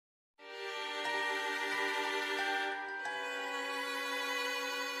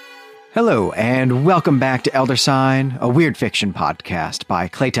Hello, and welcome back to Elder Sign, a weird fiction podcast by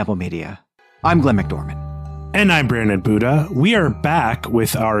Clay Temple Media. I'm Glenn McDormand. And I'm Brandon Buddha. We are back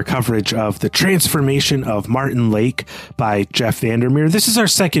with our coverage of The Transformation of Martin Lake by Jeff VanderMeer. This is our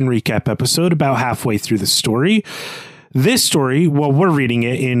second recap episode, about halfway through the story. This story, well, we're reading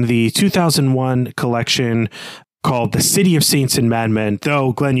it in the 2001 collection called The City of Saints and Madmen,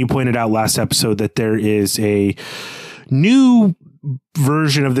 though, Glenn, you pointed out last episode that there is a new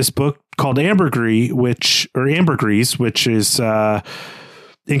version of this book called Ambergris, which is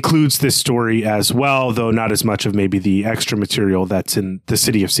includes this story as well, though not as much of maybe the extra material that's in The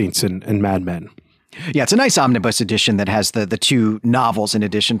City of Saints and Madmen. Yeah, it's a nice omnibus edition that has the two novels in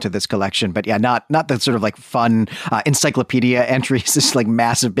addition to this collection. But yeah, not the sort of like fun encyclopedia entries, this like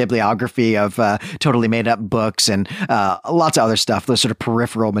massive bibliography of totally made up books and lots of other stuff, the sort of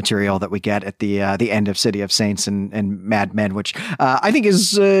peripheral material that we get at the end of City of Saints and Mad Men, which I think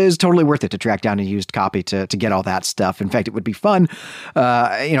is totally worth it to track down a used copy to get all that stuff. In fact, it would be fun.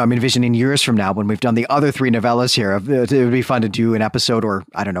 I'm envisioning years from now when we've done the other three novellas here. It would be fun to do an episode or,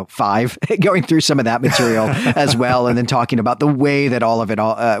 I don't know, 5 going through some of that material as well, and then talking about the way that all of it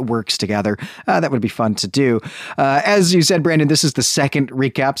works together. That would be fun to do. As you said, Brandon, this is the second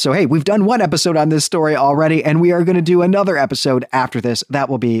recap. So, hey, we've done one episode on this story already, and we are going to do another episode after this. That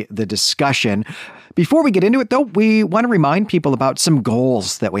will be the discussion. Before we get into it, though, we want to remind people about some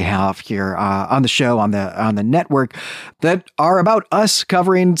goals that we have here on the show, on the network, that are about us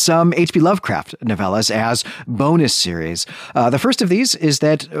covering some H.P. Lovecraft novellas as bonus series. The first of these is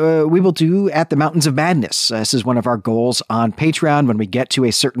that we will do At the Mountains of Madness. This is one of our goals on Patreon. When we get to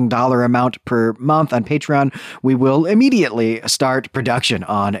a certain dollar amount per month on Patreon, we will immediately start production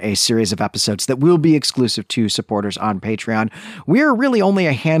on a series of episodes that will be exclusive to supporters on Patreon. We're really only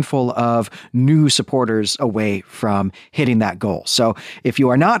a handful of new supporters away from hitting that goal. So if you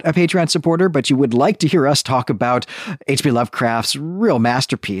are not a Patreon supporter, but you would like to hear us talk about H.P. Lovecraft's real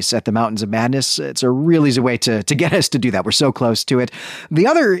masterpiece, At the Mountains of Madness, it's a really easy way to get us to do that. We're so close to it. The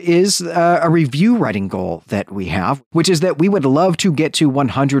other is a review writing goal that we have, which is that we would love to get to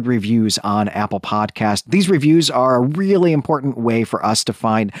 100 reviews on Apple Podcasts. These reviews are a really important way for us to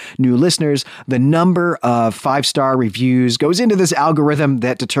find new listeners. The number of 5-star reviews goes into this algorithm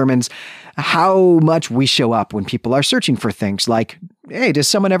that determines how much we show up when people are searching for things like, hey, does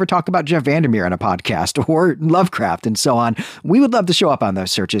someone ever talk about Jeff VanderMeer on a podcast, or Lovecraft, and so on? We would love to show up on those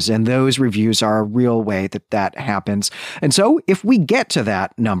searches, and those reviews are a real way that happens. And so if we get to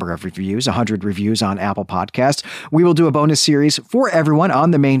that number of reviews, 100 reviews on Apple Podcasts, we will do a bonus series for everyone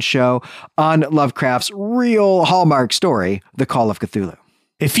on the main show on Lovecraft's real hallmark story, The Call of Cthulhu.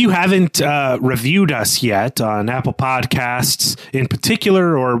 If you haven't reviewed us yet on Apple Podcasts in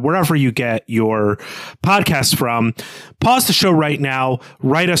particular, or wherever you get your podcasts from, pause the show right now,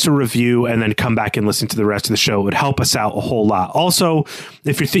 write us a review, and then come back and listen to the rest of the show. It would help us out a whole lot. Also,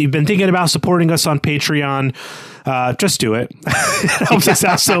 if you've been thinking about supporting us on Patreon, just do it. It helps us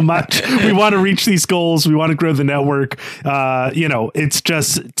out so much. We want to reach these goals. We want to grow the network. It's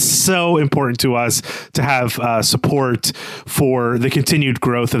just so important to us to have support for the continued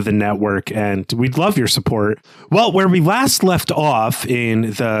growth of the network, and we'd love your support. Well, where we last left off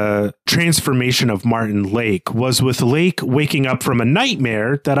in The Transformation of Martin Lake was with Lake waking up from a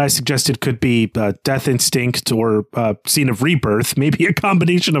nightmare that I suggested could be Death Instinct or Scene of Rebirth, maybe a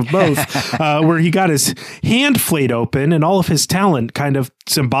combination of both, where he got his hand flayed open and all of his talent kind of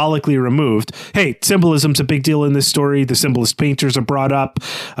symbolically removed. Hey, symbolism's a big deal in this story. The symbolist painters are brought up.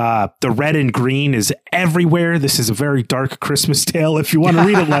 The red and green is everywhere. This is a very dark Christmas tale if you want to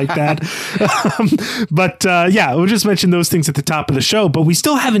read it like that. We'll just mention those things at the top of the show, but we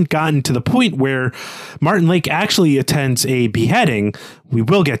still haven't gotten to the point where Martin Lake actually attends a beheading. We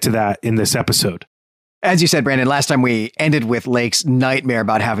will get to that in this episode. As you said, Brandon, last time we ended with Lake's nightmare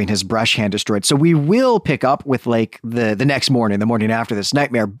about having his brush hand destroyed. So we will pick up with Lake the next morning, the morning after this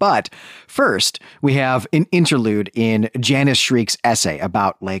nightmare. But first, we have an interlude in Janice Shriek's essay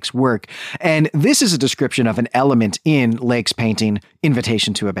about Lake's work. And this is a description of an element in Lake's painting,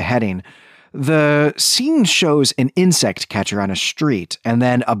 Invitation to a Beheading. The scene shows an insect catcher on a street, and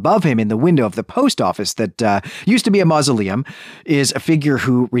then above him in the window of the post office that used to be a mausoleum is a figure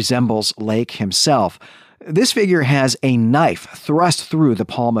who resembles Lake himself. This figure has a knife thrust through the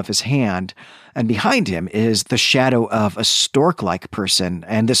palm of his hand, and behind him is the shadow of a stork-like person,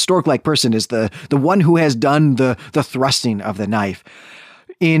 and the stork-like person is the one who has done the thrusting of the knife.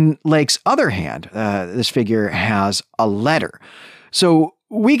 In Lake's other hand, this figure has a letter. So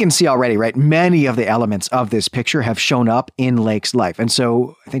we can see already, right, many of the elements of this picture have shown up in Lake's life. And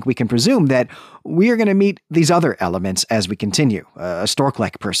so I think we can presume that we are going to meet these other elements as we continue. A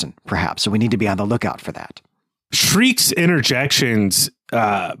stork-like person, perhaps. So we need to be on the lookout for that. Shriek's interjections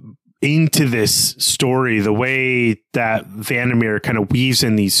into this story, the way that VanderMeer kind of weaves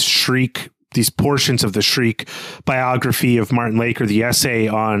in these portions of the Shriek biography of Martin Lake, or the essay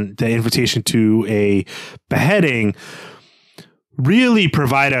on the invitation to a beheading, really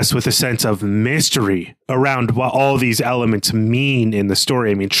provide us with a sense of mystery around what all these elements mean in the story.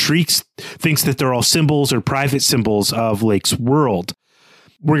 I mean, Shriek thinks that they're all symbols or private symbols of Lake's world.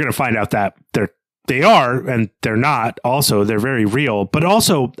 We're going to find out that they are, and they're not. Also, they're very real. But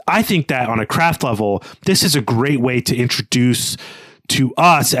also, I think that on a craft level, this is a great way to introduce to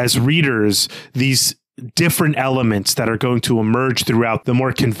us as readers these different elements that are going to emerge throughout the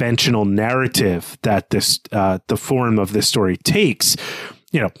more conventional narrative that the form of this story takes.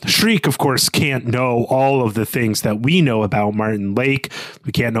 Shriek, of course, can't know all of the things that we know about Martin Lake.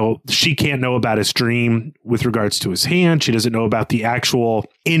 She can't know about his dream with regards to his hand. She doesn't know about the actual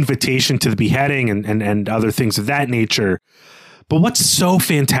invitation to the beheading and other things of that nature. But what's so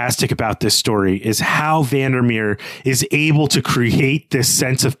fantastic about this story is how VanderMeer is able to create this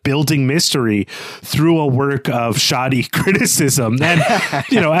sense of building mystery through a work of shoddy criticism. And,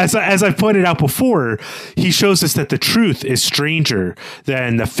 as I pointed out before, he shows us that the truth is stranger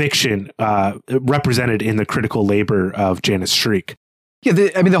than the fiction represented in the critical labor of Janice Shriek. Yeah,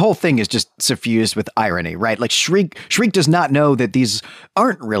 the whole thing is just suffused with irony, right? Like Shriek does not know that these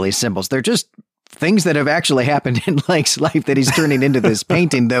aren't really symbols. They're just things that have actually happened in Lake's life that he's turning into this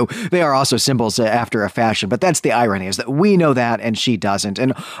painting, though they are also symbols after a fashion. But that's the irony, is that we know that and she doesn't.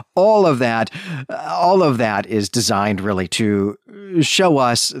 And all of that is designed really to show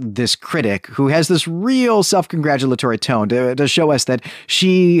us this critic who has this real self-congratulatory tone to show us that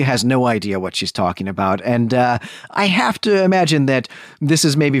she has no idea what she's talking about. And I have to imagine that this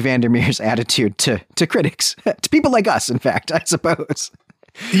is maybe VanderMeer's attitude to critics, to people like us, in fact, I suppose.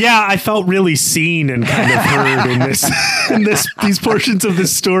 Yeah, I felt really seen and kind of heard in these portions of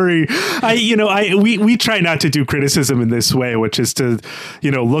this story. We try not to do criticism in this way, which is to,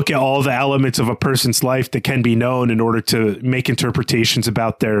 look at all the elements of a person's life that can be known in order to make interpretations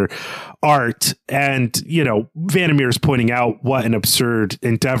about their art. And, VanderMeer is pointing out what an absurd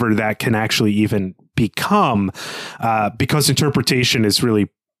endeavor that can actually even become, because interpretation is really,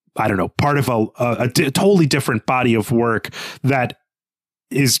 part of a totally different body of work that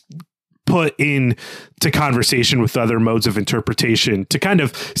is put in to conversation with other modes of interpretation to kind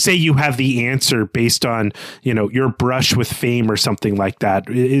of say you have the answer based on, your brush with fame or something like that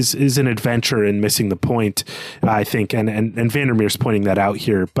is an adventure in missing the point, I think. And VanderMeer's pointing that out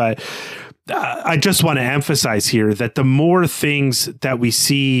here. But I just want to emphasize here that the more things that we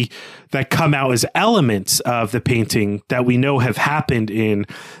see that come out as elements of the painting that we know have happened in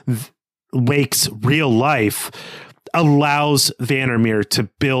Lake's real life, allows VanderMeer to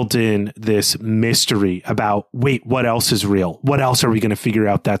build in this mystery about, wait, what else is real? What else are we going to figure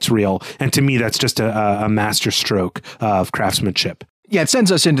out that's real? And to me, that's just a masterstroke of craftsmanship. Yeah, it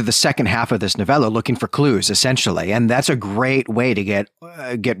sends us into the second half of this novella looking for clues, essentially. And that's a great way to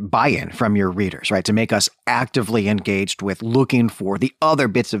get buy-in from your readers, right? To make us actively engaged with looking for the other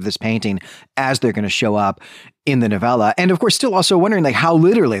bits of this painting as they're going to show up in the novella. And of course, still also wondering how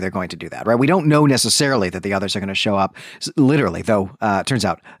literally they're going to do that, right? We don't know necessarily that the others are going to show up literally, though turns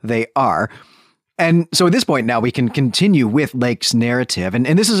out they are. And so at this point now we can continue with Lake's narrative. And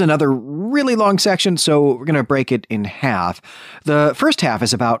this is another really long section, so we're going to break it in half. The first half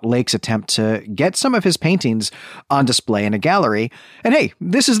is about Lake's attempt to get some of his paintings on display in a gallery. And hey,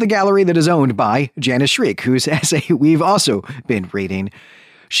 this is the gallery that is owned by Janice Shriek, whose essay we've also been reading.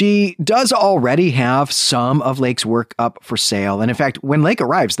 She does already have some of Lake's work up for sale. And in fact, when Lake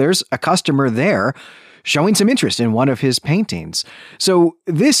arrives, there's a customer there showing some interest in one of his paintings. So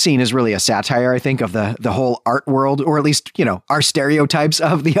this scene is really a satire, I think, of the whole art world, or at least, our stereotypes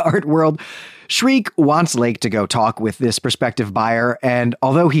of the art world. Shriek wants Lake to go talk with this prospective buyer, and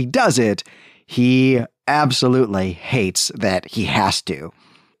although he does it, he absolutely hates that he has to.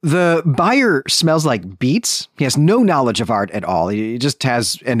 The buyer smells like beets. He has no knowledge of art at all. He just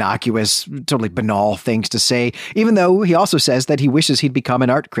has innocuous, totally banal things to say, even though he also says that he wishes he'd become an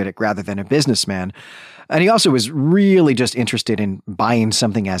art critic rather than a businessman. And he also is really just interested in buying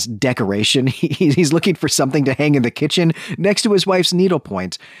something as decoration. He's looking for something to hang in the kitchen next to his wife's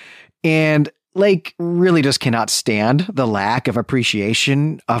needlepoint. And Lake really just cannot stand the lack of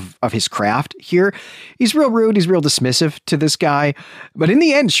appreciation of his craft here. He's real rude. He's real dismissive to this guy. But in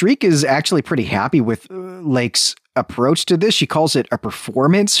the end, Shriek is actually pretty happy with Lake's approach to this. She calls it a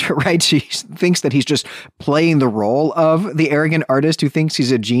performance, right? She thinks that he's just playing the role of the arrogant artist who thinks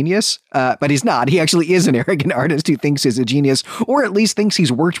he's a genius, but he's not. He actually is an arrogant artist who thinks he's a genius, or at least thinks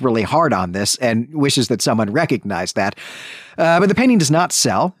he's worked really hard on this and wishes that someone recognized that. But the painting does not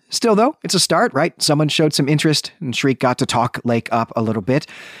sell. Still, though, it's a start, right? Someone showed some interest, and Shriek got to talk Lake up a little bit.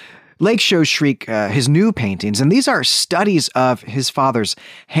 Lake shows Shriek his new paintings, and these are studies of his father's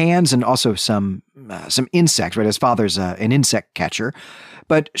hands and also some insects, right? His father's an insect catcher,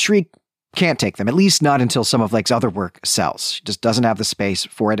 but Shriek can't take them, at least not until some of Lake's other work sells. He just doesn't have the space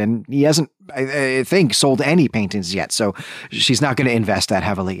for it, and he hasn't, I think, sold any paintings yet, so she's not going to invest that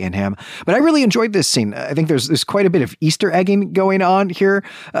heavily in him. But I really enjoyed this scene. I think there's quite a bit of Easter egging going on here.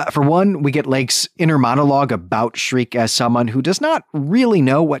 For one, we get Lake's inner monologue about Shriek as someone who does not really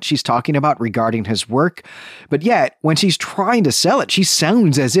know what she's talking about regarding his work, but yet, when she's trying to sell it, she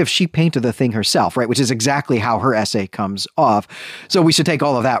sounds as if she painted the thing herself, right? Which is exactly how her essay comes off. So we should take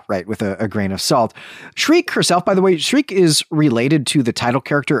all of that, right, with a grain of salt. Shriek herself, by the way, Shriek is related to the title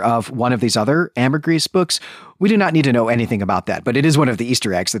character of one of these other Ambergris books. We do not need to know anything about that, but it is one of the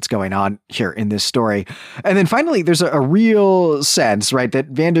Easter eggs that's going on here in this story. And then finally, there's a real sense, right,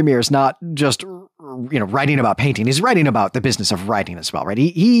 that VanderMeer is not just, writing about painting. He's writing about the business of writing as well, right?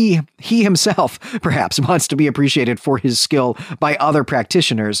 He himself, perhaps, wants to be appreciated for his skill by other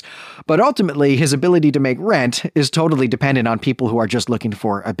practitioners, but ultimately his ability to make rent is totally dependent on people who are just looking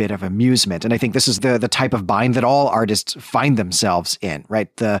for a bit of amusement. And I think this is the type of bind that all artists find themselves in,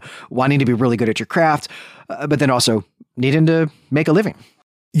 right? The wanting to be really good at your craft, but then also needing to make a living.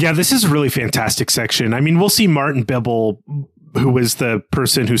 Yeah, this is a really fantastic section. I mean, we'll see Martin Bibble, who is the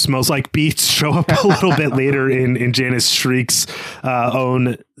person who smells like beets, show up a little bit later in Janice Shriek's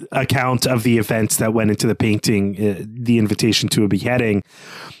own account of the events that went into the painting, the invitation to a beheading.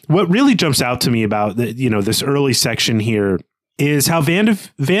 What really jumps out to me about this early section here is how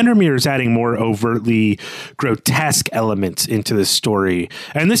VanderMeer is adding more overtly grotesque elements into the story.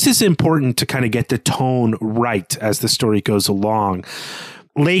 And this is important to kind of get the tone right as the story goes along.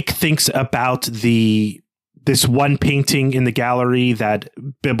 Lake thinks about this one painting in the gallery that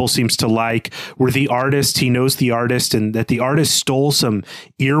Bibble seems to like, where he knows the artist, and that the artist stole some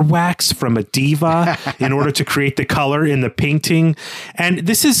earwax from a diva in order to create the color in the painting. And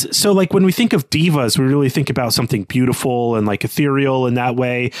this is, so like when we think of divas, we really think about something beautiful and like ethereal in that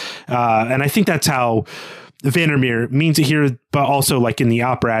way. And I think that's how VanderMeer means it here, but also like in the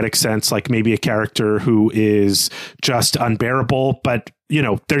operatic sense, like maybe a character who is just unbearable, but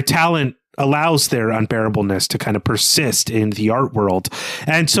their talent allows their unbearableness to kind of persist in the art world.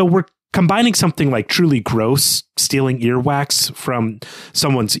 And so we're combining something like truly gross, stealing earwax from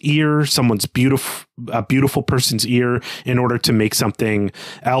someone's ear, a beautiful person's ear, in order to make something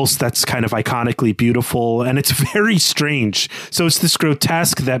else that's kind of iconically beautiful. And it's very strange. So it's this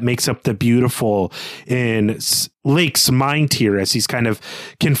grotesque that makes up the beautiful in Lake's mind here, as he's kind of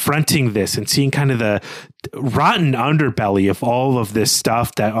confronting this and seeing kind of the rotten underbelly of all of this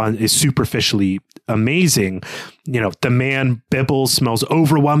stuff that is superficially amazing. The man Bibble smells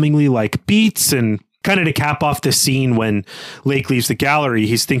overwhelmingly like beets, and kind of to cap off the scene when Lake leaves the gallery,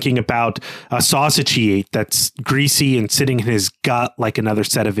 he's thinking about a sausage he ate that's greasy and sitting in his gut like another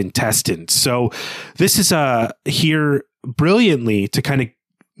set of intestines. So this is here brilliantly to kind of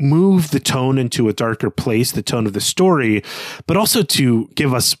move the tone into a darker place, the tone of the story, but also to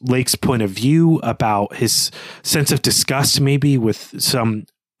give us Lake's point of view about his sense of disgust, maybe with some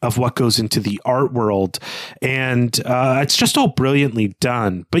of what goes into the art world. And it's just all brilliantly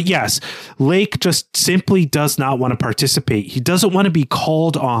done. But yes, Lake just simply does not want to participate. He doesn't want to be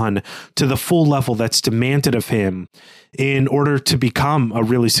called on to the full level that's demanded of him in order to become a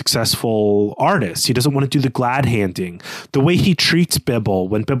really successful artist. He doesn't want to do the glad handing. The way he treats Bibble,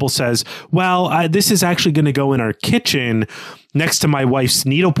 when Bibble says, well, this is actually going to go in our kitchen next to my wife's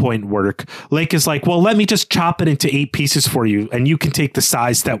needlepoint work, Lake is like, well, let me just chop it into 8 pieces for you, and you can take the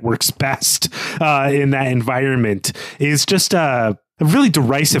size that works best in that environment, is just a really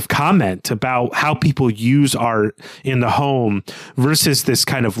derisive comment about how people use art in the home versus this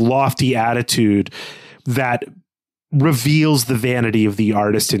kind of lofty attitude that reveals the vanity of the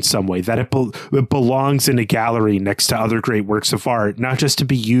artist in some way, that it belongs in a gallery next to other great works of art, not just to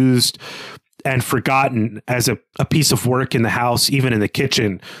be used and forgotten as a piece of work in the house, even in the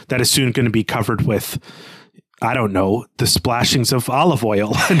kitchen, that is soon going to be covered with, I don't know, the splashings of olive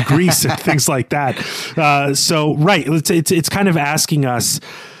oil and grease and things like that. So, right. It's kind of asking us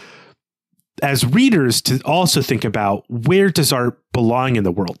as readers to also think about, where does art belong in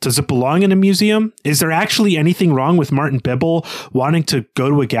the world? Does it belong in a museum? Is there actually anything wrong with Martin Bibble wanting to go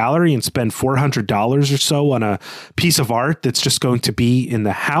to a gallery and spend $400 or so on a piece of art that's just going to be in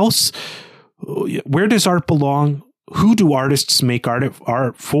the house? Where does art belong? Who do artists make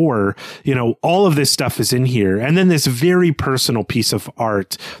art for? All of this stuff is in here. And then this very personal piece of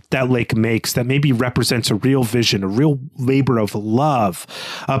art that Lake makes that maybe represents a real vision, a real labor of love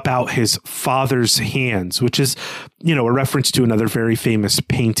about his father's hands, which is, a reference to another very famous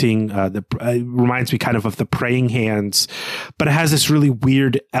painting that reminds me kind of the praying hands, but it has this really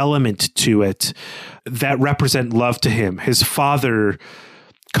weird element to it that represent love to him. His father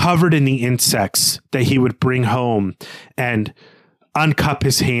covered in the insects that he would bring home and uncup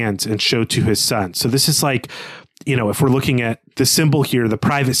his hands and show to his son. So this is like, if we're looking at the symbol here, the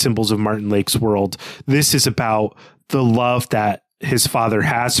private symbols of Martin Lake's world, this is about the love that his father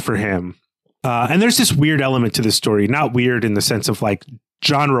has for him. And there's this weird element to this story, not weird in the sense of like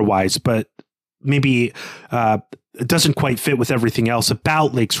genre wise, but maybe it doesn't quite fit with everything else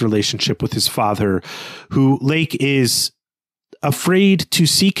about Lake's relationship with his father, who Lake is afraid to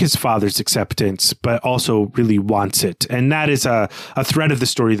seek his father's acceptance, but also really wants it. And that is a thread of the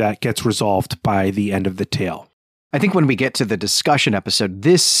story that gets resolved by the end of the tale. I think when we get to the discussion episode,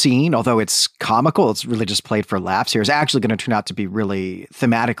 this scene, although it's comical, it's really just played for laughs here, is actually going to turn out to be really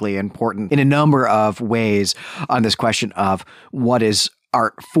thematically important in a number of ways on this question of what is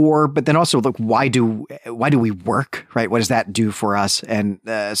art for, but then also look, why do we work, right? What does that do for us? And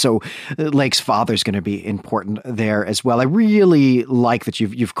so Lake's father is going to be important there as well. I really like that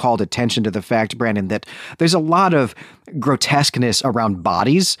you've called attention to the fact, Brandon, that there's a lot of grotesqueness around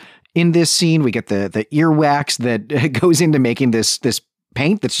bodies in this scene. We get the earwax that goes into making this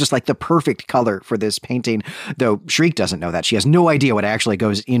paint that's just like the perfect color for this painting, though Shriek doesn't know that. She has no idea what actually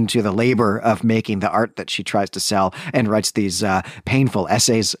goes into the labor of making the art that she tries to sell and writes these painful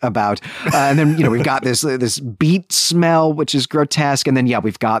essays about. And then, we've got this beet smell, which is grotesque. And then,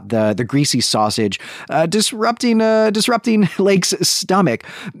 we've got the greasy sausage disrupting Lake's stomach.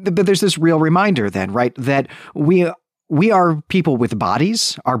 But there's this real reminder then, right, that we are people with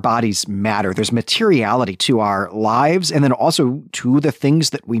bodies. Our bodies matter. There's materiality to our lives and then also to the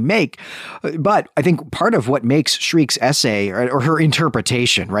things that we make. But I think part of what makes Shriek's essay or her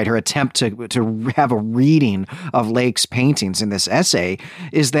interpretation, right, her attempt to have a reading of Lake's paintings in this essay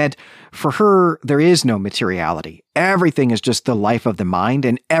is that for her, there is no materiality. Everything is just the life of the mind,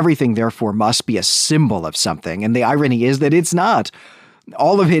 and everything therefore must be a symbol of something. And the irony is that it's not.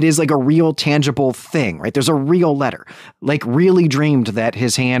 All of it is like a real tangible thing, right? There's a real letter. Lake really dreamed that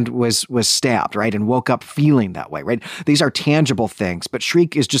his hand was stabbed, right? And woke up feeling that way, right? These are tangible things, but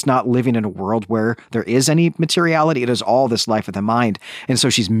Shriek is just not living in a world where there is any materiality. It is all this life of the mind. And so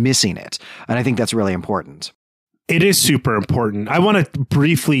she's missing it. And I think that's really important. It is super important. I want to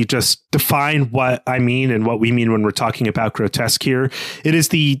briefly just define what I mean and what we mean when we're talking about grotesque here. It is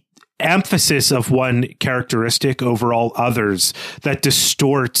the emphasis of one characteristic over all others that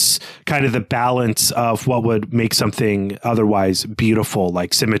distorts kind of the balance of what would make something otherwise beautiful,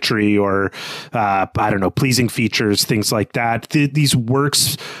 like symmetry or, pleasing features, things like that. These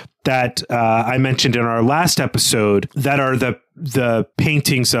works that I mentioned in our last episode that are the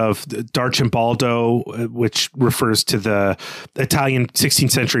paintings of d'Arcimboldo, which refers to the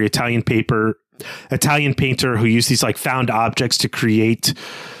 16th century Italian painter who used these like found objects to create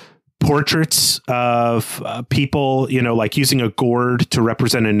portraits of people, like using a gourd to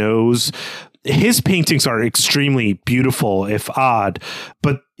represent a nose. His paintings are extremely beautiful, if odd,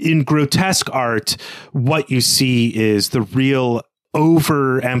 but in grotesque art, what you see is the real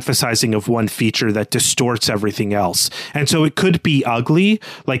overemphasizing of one feature that distorts everything else. And so it could be ugly,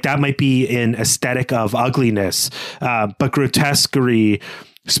 like that might be an aesthetic of ugliness, but grotesquerie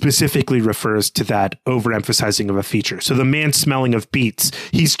specifically refers to that overemphasizing of a feature. So the man smelling of beets,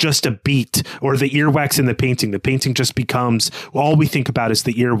 he's just a beet, or the earwax in the painting just becomes all we think about is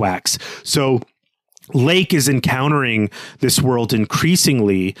the earwax. So Lake is encountering this world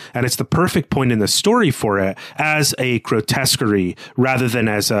increasingly, and it's the perfect point in the story for it, as a grotesquerie rather than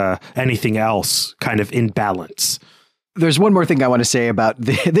as anything else kind of in balance. There's one more thing I want to say about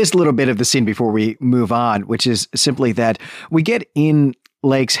this little bit of the scene before we move on, which is simply that we get in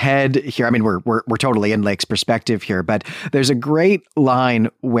Lake's head here. I mean, we're totally in Lake's perspective here, but there's a great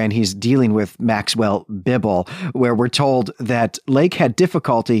line when he's dealing with Maxwell Bibble, where we're told that Lake had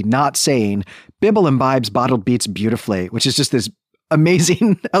difficulty not saying, "Bibble imbibes bottled beets beautifully," which is just this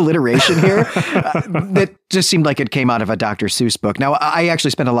amazing alliteration here that just seemed like it came out of a Dr. Seuss book. Now, I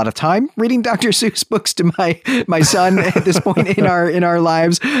actually spent a lot of time reading Dr. Seuss books to my son at this point in our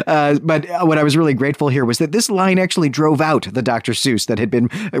lives. But what I was really grateful here was that this line actually drove out the Dr. Seuss that had been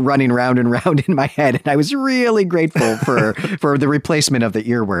running round and round in my head. And I was really grateful for the replacement of the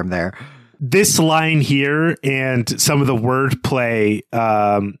earworm there. This line here and some of the wordplay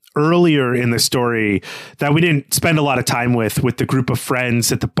earlier in the story that we didn't spend a lot of time with the group of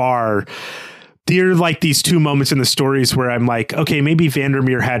friends at the bar. They're like these two moments in the stories where I'm like, okay, maybe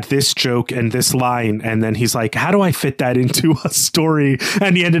VanderMeer had this joke and this line. And then he's like, how do I fit that into a story?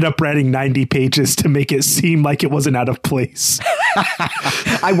 And he ended up writing 90 pages to make it seem like it wasn't out of place.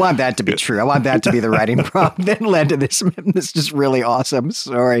 I want that to be true. I want that to be the writing prompt that led to this. This is just really awesome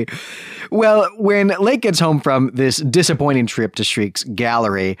story. Well, when Lake gets home from this disappointing trip to Shriek's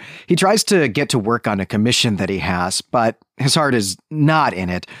gallery, he tries to get to work on a commission that he has, but his heart is not in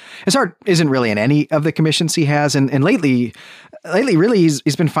it. His heart isn't really in any of the commissions he has. And lately, really,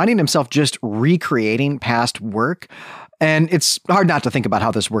 he's been finding himself just recreating past work. And it's hard not to think about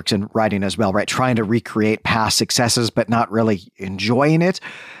how this works in writing as well, right? Trying to recreate past successes, but not really enjoying it.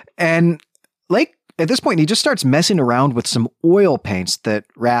 And Lake, at this point, he just starts messing around with some oil paints that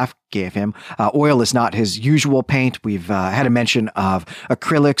Raph gave him. Oil is not his usual paint. We've had a mention of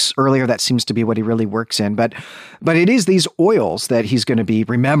acrylics earlier. That seems to be what he really works in. But it is these oils that he's going to be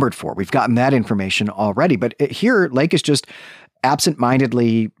remembered for. We've gotten that information already. But here, Lake is just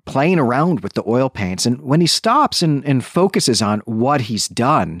absent-mindedly playing around with the oil paints. And when he stops and focuses on what he's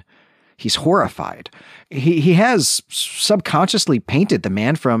done, he's horrified. He has subconsciously painted the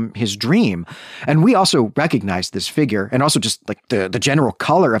man from his dream. And we also recognize this figure, and also just like the general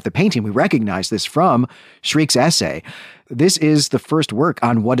color of the painting, we recognize this from Shriek's essay. This is the first work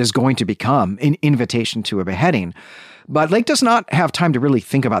on what is going to become an invitation to a beheading. But Lake does not have time to really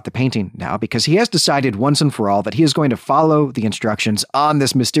think about the painting now, because he has decided once and for all that he is going to follow the instructions on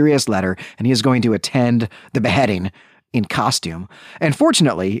this mysterious letter, and he is going to attend the beheading in costume. And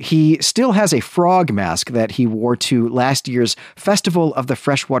fortunately, he still has a frog mask that he wore to last year's Festival of the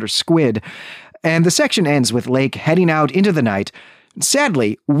Freshwater Squid. And the section ends with Lake heading out into the night.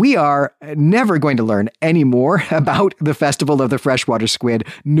 Sadly, we are never going to learn any more about the Festival of the Freshwater Squid,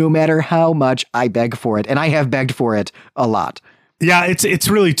 no matter how much I beg for it. And I have begged for it a lot. Yeah, it's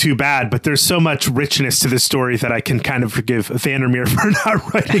really too bad, but there's so much richness to this story that I can kind of forgive VanderMeer for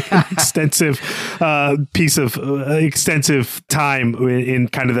not writing an extensive piece of extensive time in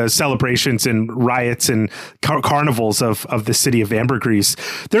kind of the celebrations and riots and carnivals of the city of Ambergris.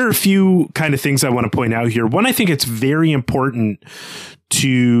 There are a few kind of things I want to point out here. One, I think it's very important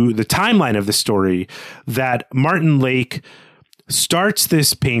to the timeline of the story that Martin Lake starts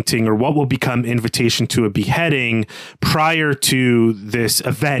this painting, or what will become Invitation to a Beheading, prior to this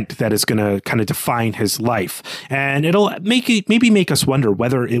event that is going to kind of define his life. And it'll maybe make us wonder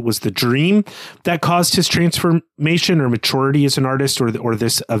whether it was the dream that caused his transformation or maturity as an artist, or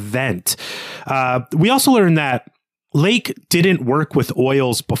this event. We also learned that Lake didn't work with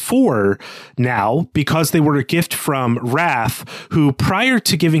oils before now because they were a gift from Raph, who prior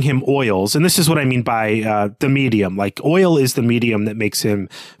to giving him oils, and this is what I mean by the medium, like oil is the medium that makes him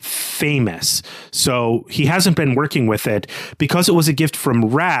famous. So he hasn't been working with it because it was a gift from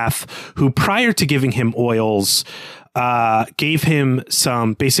Raph, who prior to giving him oils, gave him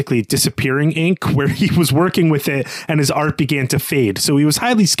some basically disappearing ink where he was working with it and his art began to fade. So he was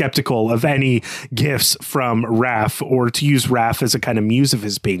highly skeptical of any gifts from Raph, or to use Raph as a kind of muse of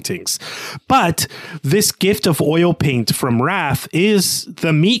his paintings. But this gift of oil paint from Raph is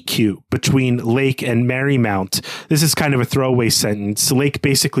the meet cute between Lake and Marymount. This is kind of a throwaway sentence. Lake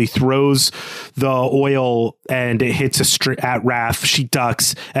basically throws the oil and it hits at Raph. She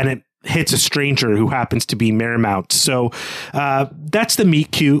ducks and it hits a stranger who happens to be Marymount. So that's the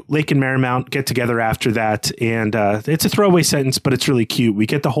meet cute. Lake and Marymount get together after that. And it's a throwaway sentence, but it's really cute. We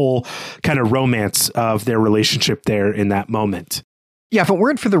get the whole kind of romance of their relationship there in that moment. Yeah, if it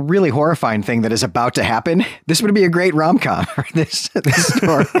weren't for the really horrifying thing that is about to happen, this would be a great rom-com, this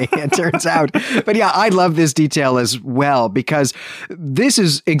story, it turns out. But yeah, I love this detail as well, because this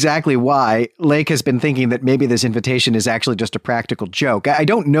is exactly why Lake has been thinking that maybe this invitation is actually just a practical joke. I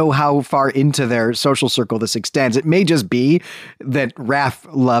don't know how far into their social circle this extends. It may just be that Raph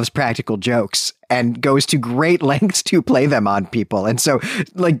loves practical jokes and goes to great lengths to play them on people. And so,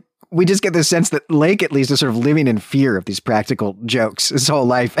 like, we just get the sense that Lake, at least, is sort of living in fear of these practical jokes his whole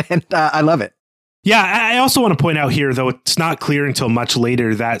life. And I love it. Yeah, I also want to point out here, though it's not clear until much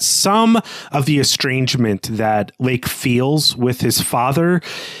later, that some of the estrangement that Lake feels with his father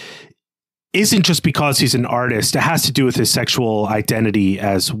isn't just because he's an artist. It has to do with his sexual identity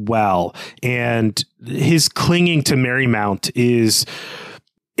as well. And his clinging to Marymount is,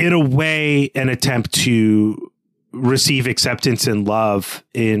 in a way, an attempt to receive acceptance and love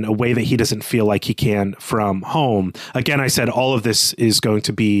in a way that he doesn't feel like he can from home. Again, I said all of this is going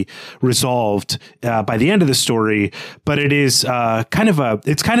to be resolved by the end of the story, but it is kind of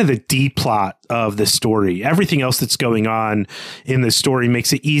the D plot of the story. Everything else that's going on in the story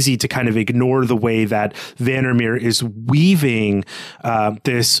makes it easy to kind of ignore the way that VanderMeer is weaving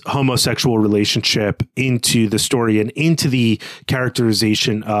this homosexual relationship into the story and into the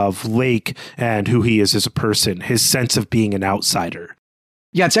characterization of Lake and who he is as a person, his sense of being an outsider.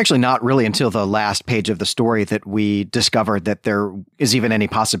 Yeah, it's actually not really until the last page of the story that we discovered that there is even any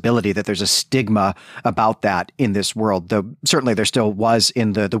possibility that there's a stigma about that in this world. Though certainly there still was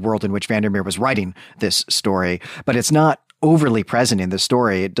in the world in which VanderMeer was writing this story, but it's not overly present in the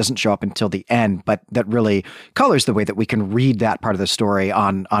story. It doesn't show up until the end, but that really colors the way that we can read that part of the story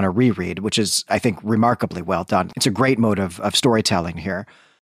on a reread, which is, I think, remarkably well done. It's a great mode of storytelling here.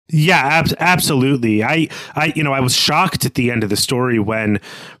 Yeah, absolutely. I was shocked at the end of the story when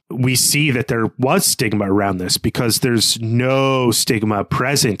we see that there was stigma around this, because there's no stigma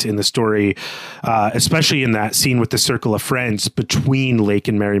present in the story, especially in that scene with the circle of friends between Lake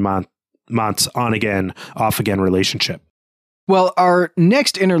and Marymont's on-again, off-again relationship. Well, our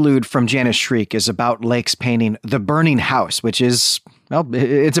next interlude from Janice Shriek is about Lake's painting The Burning House, which is, well,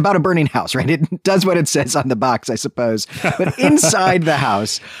 it's about a burning house, right? It does what it says on the box, I suppose. But inside the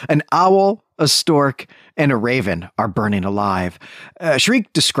house, an owl, a stork, and a raven are burning alive.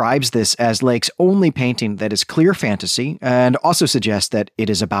 Shriek describes this as Lake's only painting that is clear fantasy, and also suggests that it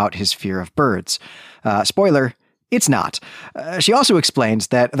is about his fear of birds. Spoiler, it's not. She also explains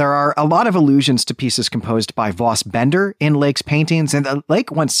that there are a lot of allusions to pieces composed by Voss Bender in Lake's paintings, and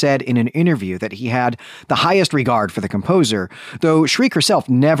Lake once said in an interview that he had the highest regard for the composer, though Shriek herself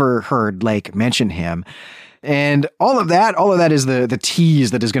never heard Lake mention him. And all of that is the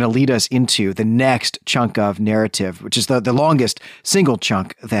tease that is going to lead us into the next chunk of narrative, which is the longest single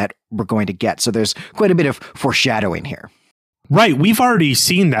chunk that we're going to get. So there's quite a bit of foreshadowing here. Right. We've already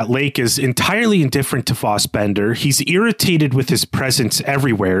seen that Lake is entirely indifferent to Voss Bender. He's irritated with his presence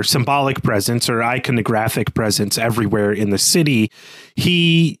everywhere, symbolic presence or iconographic presence everywhere in the city.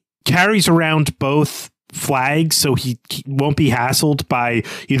 He carries around both flags so he won't be hassled by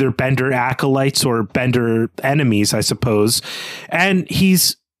either Bender acolytes or Bender enemies, I suppose. And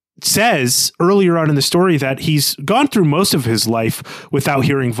he's says earlier on in the story that he's gone through most of his life without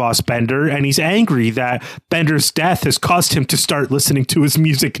hearing Voss Bender, and he's angry that Bender's death has caused him to start listening to his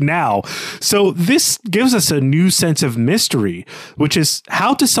music now. So this gives us a new sense of mystery, which is,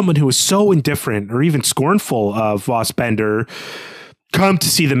 how does someone who is so indifferent or even scornful of Voss Bender come to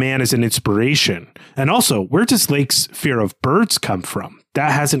see the man as an inspiration? And also, where does Lake's fear of birds come from?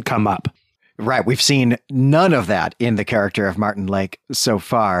 That hasn't come up. Right. We've seen none of that in the character of Martin Lake so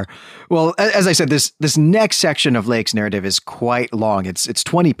far. Well, as I said, this next section of Lake's narrative is quite long. It's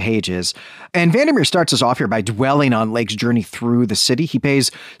 20 pages. And VanderMeer starts us off here by dwelling on Lake's journey through the city. He pays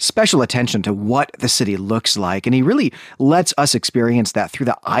special attention to what the city looks like, and he really lets us experience that through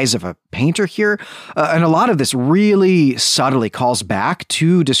the eyes of a painter here. And a lot of this really subtly calls back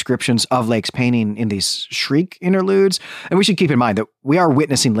to descriptions of Lake's painting in these Shriek interludes. And we should keep in mind that we are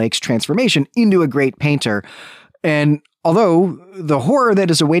witnessing Lake's transformation into a great painter. And although the horror that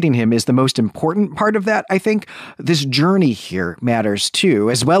is awaiting him is the most important part of that, I think this journey here matters too,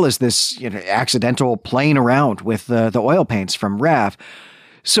 as well as this accidental playing around with the oil paints from Rav.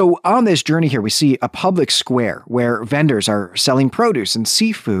 So on this journey here, we see a public square where vendors are selling produce and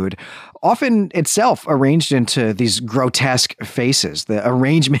seafood, often itself arranged into these grotesque faces. The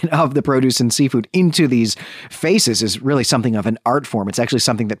arrangement of the produce and seafood into these faces is really something of an art form. It's actually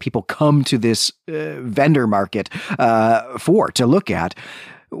something that people come to this vendor market to look at.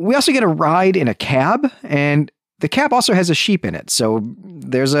 We also get a ride in a cab, and the cab also has a sheep in it. So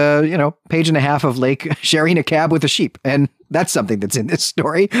there's a, page and a half of Lake sharing a cab with a sheep. And that's something that's in this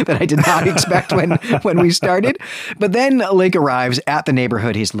story that I did not expect when we started. But then Lake arrives at the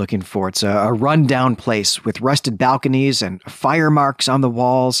neighborhood he's looking for. It's a rundown place with rusted balconies and fire marks on the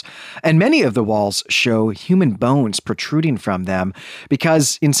walls. And many of the walls show human bones protruding from them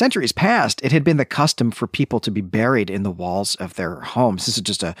because in centuries past, it had been the custom for people to be buried in the walls of their homes. This is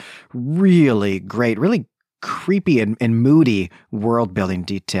just a really great, really creepy and moody world-building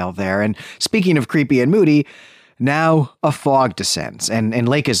detail there. And speaking of creepy and moody, now a fog descends, and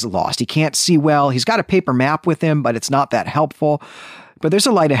Lake is lost. He can't see well. He's got a paper map with him, but it's not that helpful. But there's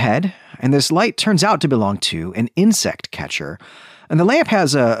a light ahead, and this light turns out to belong to an insect catcher. And the lamp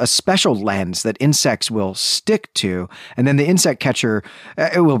has a special lens that insects will stick to, and then the insect catcher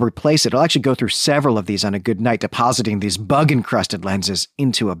it will replace it. It'll actually go through several of these on a good night, depositing these bug-encrusted lenses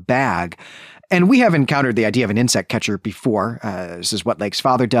into a bag. And we have encountered the idea of an insect catcher before. This is what Lake's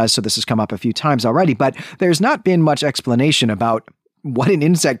father does, so this has come up a few times already, but there's not been much explanation about what an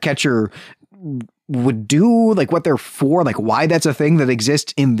insect catcher would do, like what they're for, like why that's a thing that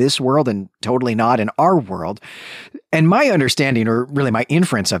exists in this world and totally not in our world. And my understanding, or really my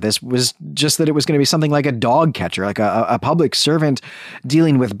inference of this, was just that it was going to be something like a dog catcher, like a public servant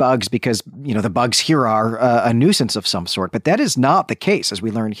dealing with bugs because, the bugs here are a nuisance of some sort. But that is not the case, as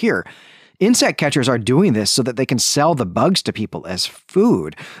we learn here. Insect catchers are doing this so that they can sell the bugs to people as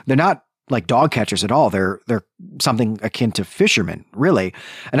food. They're not like dog catchers at all. They're something akin to fishermen, really.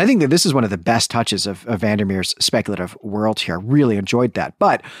 And I think that this is one of the best touches of VanderMeer's speculative world here. I really enjoyed that.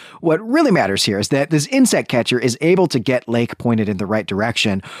 But what really matters here is that this insect catcher is able to get Lake pointed in the right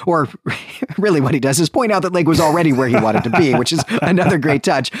direction, or really what he does is point out that Lake was already where he wanted to be, which is another great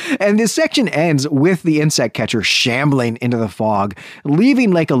touch. And this section ends with the insect catcher shambling into the fog,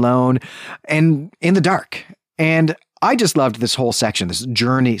 leaving Lake alone and in the dark. And I just loved this whole section, this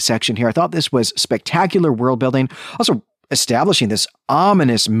journey section here. I thought this was spectacular world building, also establishing this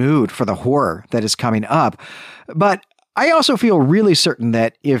ominous mood for the horror that is coming up. But I also feel really certain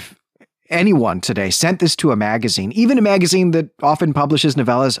that if anyone today sent this to a magazine, even a magazine that often publishes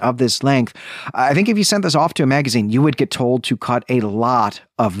novellas of this length, I think if you sent this off to a magazine, you would get told to cut a lot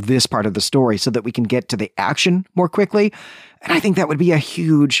of this part of the story so that we can get to the action more quickly. And I think that would be a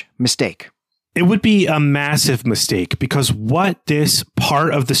huge mistake. It would be a massive mistake, because what this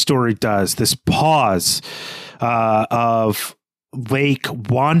part of the story does, this pause of Lake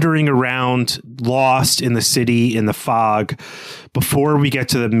wandering around, lost in the city, in the fog, before we get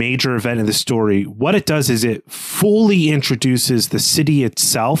to the major event of the story, what it does is it fully introduces the city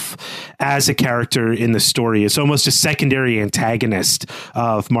itself as a character in the story. It's almost a secondary antagonist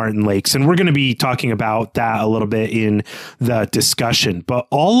of Martin Lake's. And we're going to be talking about that a little bit in the discussion. But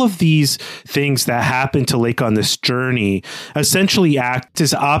all of these things that happen to Lake on this journey essentially act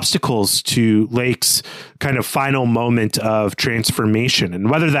as obstacles to Lake's kind of final moment of transformation. And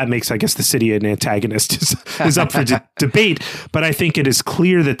whether that makes, I guess, the city an antagonist is up for debate. But I think it is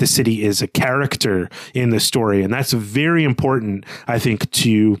clear that the city is a character in the story. And that's very important, I think,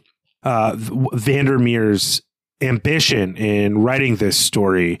 to VanderMeer's ambition in writing this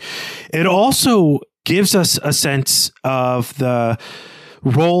story. It also gives us a sense of the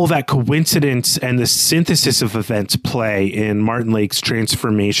role that coincidence and the synthesis of events play in Martin Lake's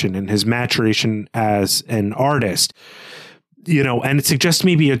transformation and his maturation as an artist. And it suggests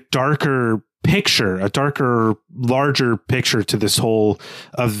maybe a darker picture, a darker, larger picture to this whole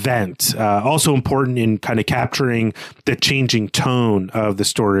event. Also important in kind of capturing the changing tone of the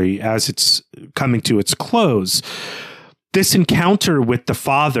story as it's coming to its close. This encounter with the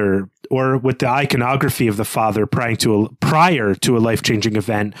father, or with the iconography of the father prior to a life-changing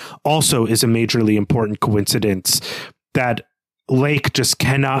event, also is a majorly important coincidence that Lake just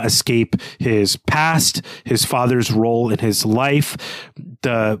cannot escape his past, his father's role in his life.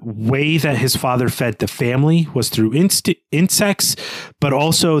 The way that his father fed the family was through insects, but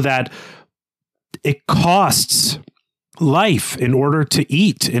also that it costs life in order to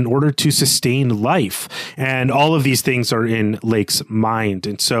eat, in order to sustain life. And all of these things are in Lake's mind.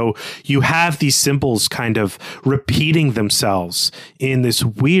 And so you have these symbols kind of repeating themselves in this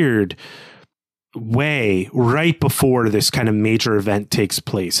weird way right before this kind of major event takes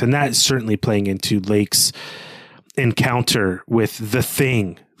place. And that's certainly playing into Lake's encounter with the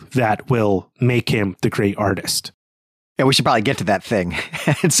thing that will make him the great artist. Yeah, we should probably get to that thing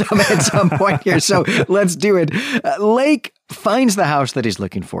at some point here. So let's do it. Lake finds the house that he's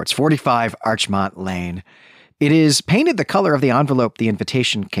looking for. It's 45 Archmont Lane. It is painted the color of the envelope the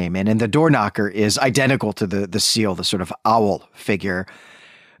invitation came in, and the door knocker is identical to the seal, the sort of owl figure.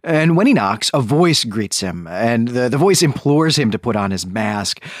 And when he knocks, a voice greets him, and the voice implores him to put on his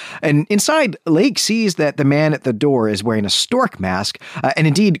mask. And inside, Lake sees that the man at the door is wearing a stork mask, and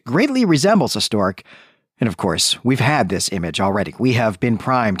indeed greatly resembles a stork. And of course, we've had this image already. We have been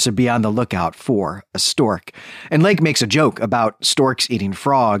primed to be on the lookout for a stork. And Lake makes a joke about storks eating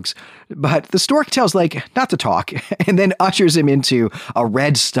frogs, but the stork tells Lake not to talk, and then ushers him into a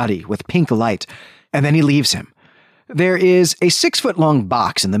red study with pink light, and then he leaves him. There is a 6-foot-long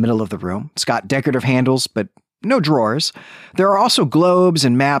box in the middle of the room. It's got decorative handles, but no drawers. There are also globes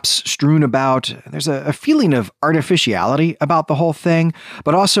and maps strewn about. There's a feeling of artificiality about the whole thing,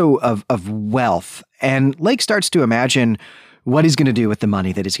 but also of wealth. And Lake starts to imagine what he's going to do with the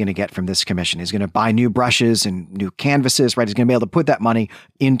money that he's going to get from this commission. He's going to buy new brushes and new canvases, right? He's going to be able to put that money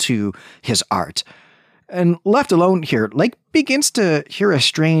into his art. And left alone here, Lake begins to hear a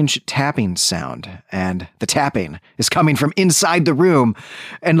strange tapping sound, and the tapping is coming from inside the room.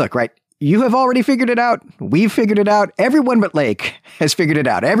 And look, right, you have already figured it out. We've figured it out. Everyone but Lake has figured it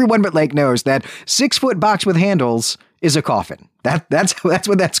out. Everyone but Lake knows that 6-foot box with handles is a coffin. That's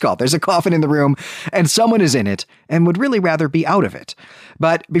what that's called. There's a coffin in the room, and someone is in it and would really rather be out of it.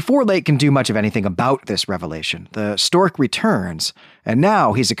 But before Lake can do much of anything about this revelation, the stork returns, and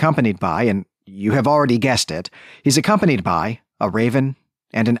now he's accompanied by, and you have already guessed it, he's accompanied by a raven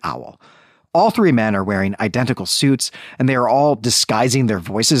and an owl. All three men are wearing identical suits, and they are all disguising their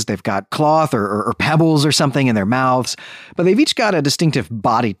voices. They've got cloth or pebbles or something in their mouths, but they've each got a distinctive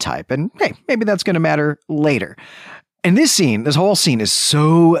body type, and hey, maybe that's going to matter later. And this whole scene is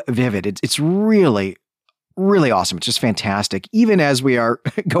so vivid. It's really, really awesome. It's just fantastic. Even as we are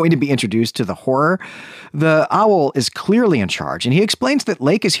going to be introduced to the horror, the owl is clearly in charge, and he explains that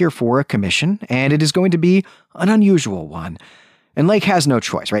Lake is here for a commission, and it is going to be an unusual one. And Lake has no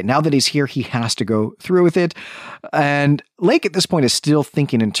choice, right? Now that he's here, he has to go through with it. And Lake at this point is still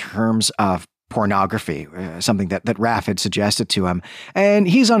thinking in terms of pornography, something that Raph had suggested to him. And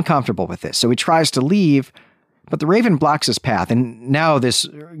he's uncomfortable with this, so he tries to leave, but the raven blocks his path. And now this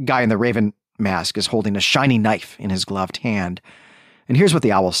guy in the raven mask is holding a shiny knife in his gloved hand. And here's what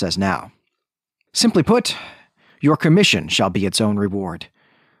the owl says now. Simply put, your commission shall be its own reward.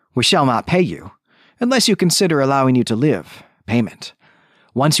 We shall not pay you, unless you consider allowing you to live. Payment.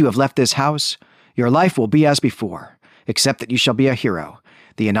 Once you have left this house, your life will be as before, except that you shall be a hero,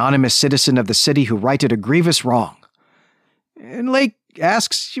 the anonymous citizen of the city who righted a grievous wrong. And Lake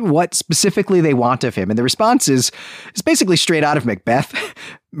asks what specifically they want of him, and the response is basically straight out of Macbeth.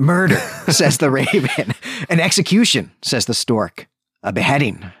 Murder, says the raven. An execution, says the stork. A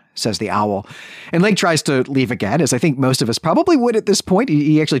beheading, says the owl. And Lake tries to leave again, as I think most of us probably would at this point.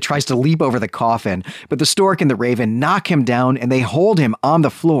 He actually tries to leap over the coffin, but the stork and the raven knock him down, and they hold him on the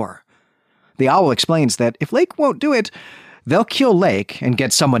floor. The owl explains that if Lake won't do it, they'll kill Lake and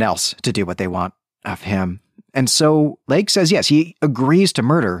get someone else to do what they want of him. And so Lake says yes, he agrees to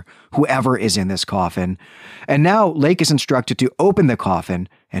murder whoever is in this coffin. And now Lake is instructed to open the coffin,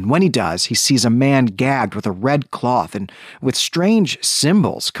 and when he does, he sees a man gagged with a red cloth and with strange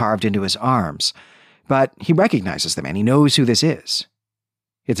symbols carved into his arms. But he recognizes the man. He knows who this is.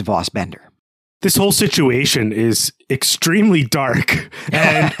 It's Voss Bender. This whole situation is extremely dark,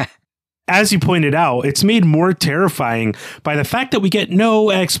 and as you pointed out, it's made more terrifying by the fact that we get no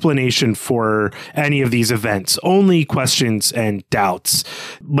explanation for any of these events, only questions and doubts.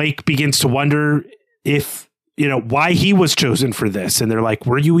 Lake begins to wonder if, why he was chosen for this. And they're like,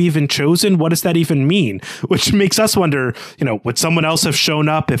 were you even chosen? What does that even mean? Which makes us wonder, would someone else have shown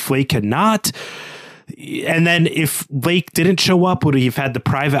up if Lake had not? And then if Lake didn't show up, would he have had the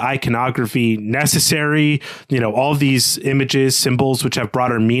private iconography necessary? All these images, symbols, which have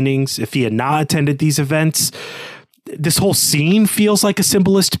broader meanings. If he had not attended these events, this whole scene feels like a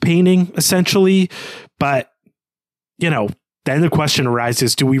symbolist painting, essentially. But, then the question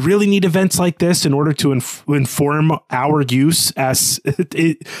arises, do we really need events like this in order to inform our use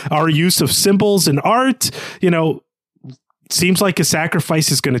of symbols and art? Seems like a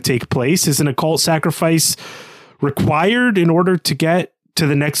sacrifice is going to take place. Is an occult sacrifice required in order to get to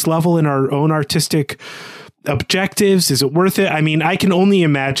the next level in our own artistic objectives? Is it worth it? I mean, I can only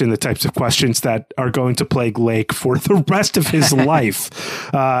imagine the types of questions that are going to plague Lake for the rest of his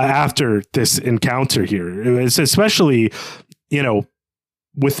life after this encounter here. It's especially,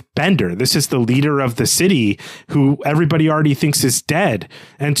 with Bender. This is the leader of the city who everybody already thinks is dead.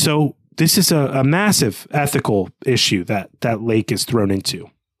 And so this is a massive ethical issue that Lake is thrown into.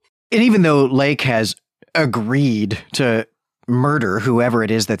 And even though Lake has agreed to murder whoever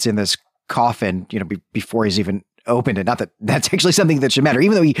it is that's in this coffin, before he's even opened it, not that that's actually something that should matter,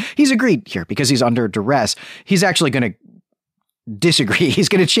 even though he's agreed here because he's under duress, he's actually going to disagree. He's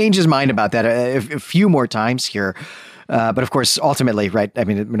going to change his mind about that a few more times here. But of course, ultimately, right, I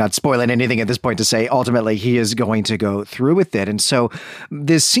mean, we're not spoiling anything at this point to say, ultimately, he is going to go through with it. And so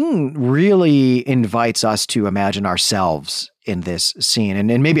this scene really invites us to imagine ourselves in this scene.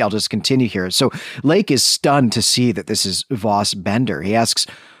 And maybe I'll just continue here. So Lake is stunned to see that this is Voss Bender. He asks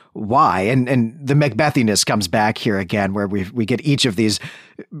why, and the Macbethiness comes back here again, where we get each of these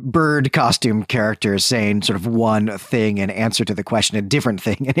bird costume characters saying sort of one thing in answer to the question, a different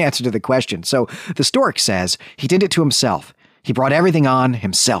thing in answer to the question. So the stork says he did it to himself. He brought everything on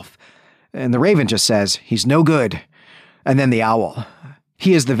himself. And the raven just says he's no good. And then the owl,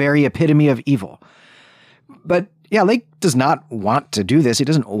 he is the very epitome of evil. But yeah, Lake does not want to do this. He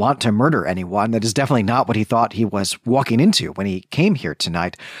doesn't want to murder anyone. That is definitely not what he thought he was walking into when he came here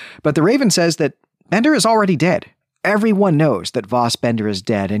tonight. But the Raven says that Bender is already dead. Everyone knows that Voss Bender is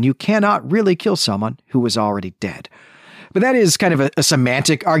dead, and you cannot really kill someone who is already dead. But that is kind of a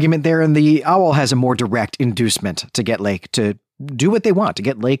semantic argument there, and the owl has a more direct inducement to get Lake to do what they want, to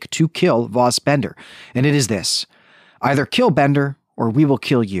get Lake to kill Voss Bender. And it is this: either kill Bender, or we will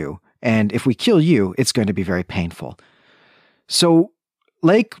kill you. And if we kill you, it's going to be very painful. So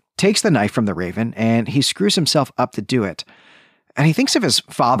Lake takes the knife from the Raven, and he screws himself up to do it. And he thinks of his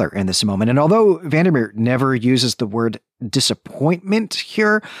father in this moment. And although VanderMeer never uses the word disappointment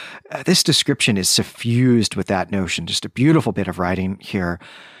here, this description is suffused with that notion. Just a beautiful bit of writing here.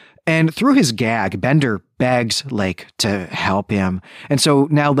 And through his gag, Bender begs Lake to help him. And so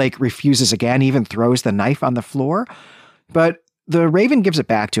now Lake refuses again, even throws the knife on the floor. But the Raven gives it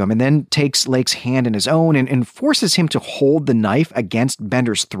back to him and then takes Lake's hand in his own and forces him to hold the knife against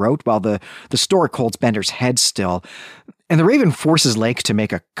Bender's throat while the stork holds Bender's head still. And the Raven forces Lake to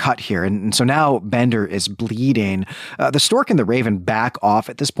make a cut here. And so now Bender is bleeding. The stork and the Raven back off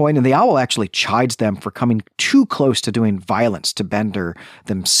at this point, and the owl actually chides them for coming too close to doing violence to Bender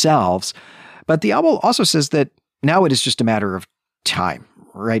themselves. But the owl also says that now it is just a matter of time.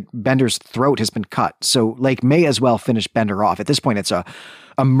 Right? Bender's throat has been cut, so Lake may as well finish Bender off. At this point, it's a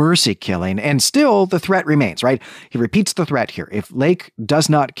mercy killing, and still the threat remains, right? He repeats the threat here. If Lake does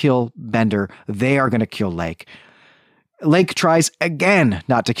not kill Bender, they are going to kill Lake. Lake tries again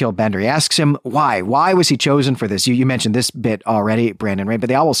not to kill Bender. He asks him why. Why was he chosen for this? You mentioned this bit already, Brandon, right? But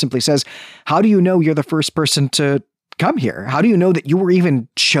the owl simply says, how do you know you're the first person to come here? How do you know that you were even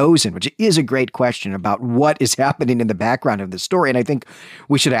chosen? Which is a great question about what is happening in the background of the story. And I think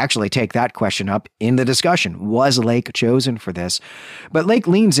we should actually take that question up in the discussion. Was Lake chosen for this? But Lake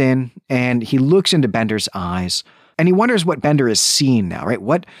leans in and he looks into Bender's eyes and he wonders what Bender is seeing now, right?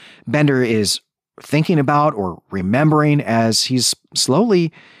 What Bender is thinking about or remembering as he's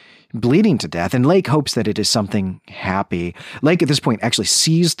slowly bleeding to death. And Lake hopes that it is something happy. Lake at this point actually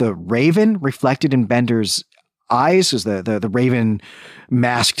sees the Raven reflected in Bender's eyes as the Raven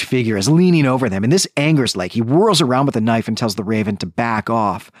masked figure is leaning over them. And this angers Lake. He whirls around with the knife and tells the Raven to back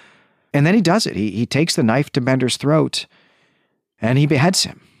off. And then he does it. He takes the knife to Bender's throat and he beheads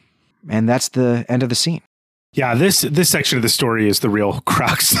him. And that's the end of the scene. Yeah, this section of the story is the real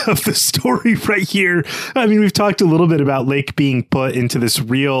crux of the story right here. I mean, we've talked a little bit about Lake being put into this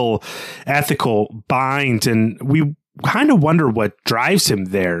real ethical bind, and we kind of wonder what drives him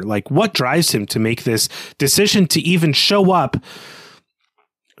there. Like, what drives him to make this decision to even show up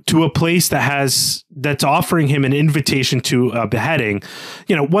to a place that's offering him an invitation to a beheading.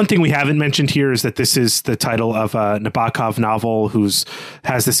 You know, one thing we haven't mentioned here is that this is the title of a Nabokov novel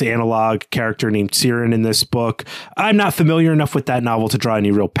has this analog character named Siren in this book. I'm not familiar enough with that novel to draw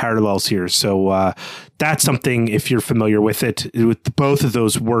any real parallels here. So that's something, if you're familiar with it, with both of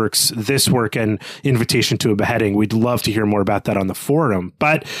those works, this work and Invitation to a Beheading, we'd love to hear more about that on the forum.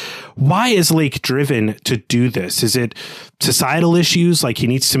 But why is Lake driven to do this? Is it societal issues, like he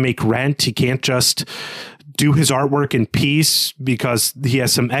needs to make rent? He can't just do his artwork in peace because he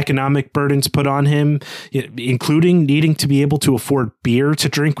has some economic burdens put on him, including needing to be able to afford beer to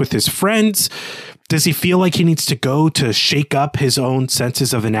drink with his friends? Does he feel like he needs to go to shake up his own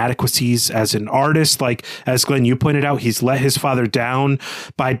senses of inadequacies as an artist? Like, as Glenn, you pointed out, he's let his father down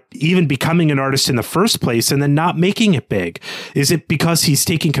by even becoming an artist in the first place and then not making it big. Is it because he's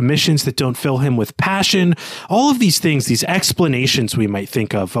taking commissions that don't fill him with passion? All of these things, these explanations we might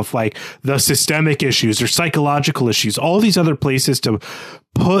think of like the systemic issues or psychological issues, all these other places to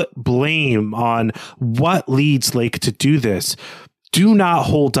put blame on what leads Lake to do this, do not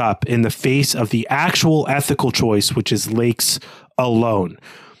hold up in the face of the actual ethical choice, which is Lake's alone.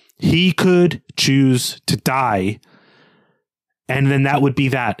 He could choose to die, and then that would be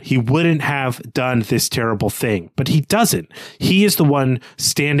that. He wouldn't have done this terrible thing, but he doesn't. He is the one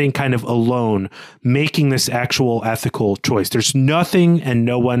standing kind of alone, making this actual ethical choice. There's nothing and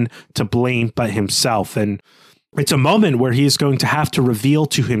no one to blame but himself. And it's a moment where he is going to have to reveal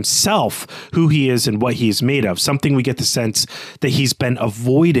to himself who he is and what he is made of, something we get the sense that he's been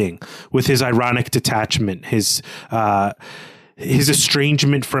avoiding with his ironic detachment, his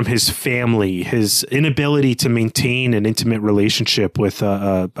estrangement from his family, his inability to maintain an intimate relationship with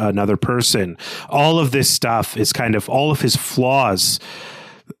another person. All of this stuff is kind of, all of his flaws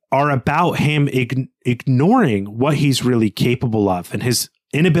are about him ignoring what he's really capable of, and his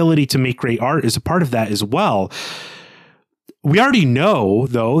inability to make great art is a part of that as well. We already know,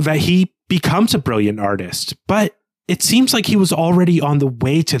 though, that he becomes a brilliant artist, but it seems like he was already on the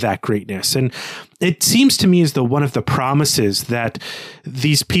way to that greatness. And it seems to me as though one of the promises that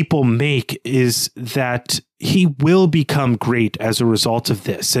these people make is that he will become great as a result of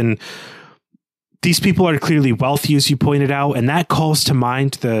this. And these people are clearly wealthy, as you pointed out, and that calls to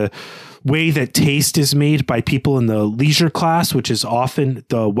mind the way that taste is made by people in the leisure class, which is often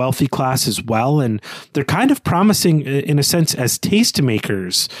the wealthy class as well. And they're kind of promising, in a sense, as taste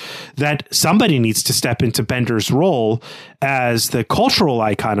makers, that somebody needs to step into Bender's role as the cultural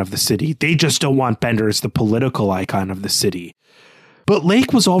icon of the city. They just don't want Bender as the political icon of the city. But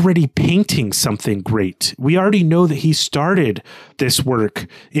Lake was already painting something great. We already know that he started this work,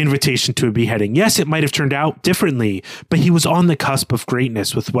 Invitation to a Beheading. Yes, it might have turned out differently, but he was on the cusp of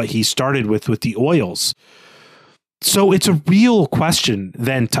greatness with what he started with the oils. So it's a real question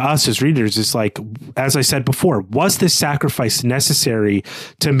then to us as readers is like, as I said before, was this sacrifice necessary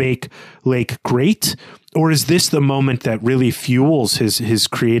to make Lake great? Or is this the moment that really fuels his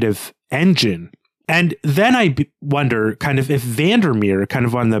creative engine? And then I wonder kind of if VanderMeer, kind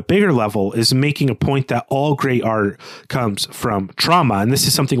of on the bigger level, is making a point that all great art comes from trauma. And this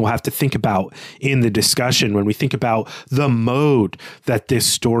is something we'll have to think about in the discussion when we think about the mode that this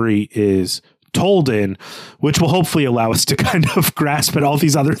story is told in, which will hopefully allow us to kind of grasp at all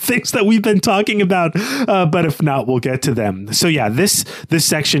these other things that we've been talking about. But if not, we'll get to them. So yeah, this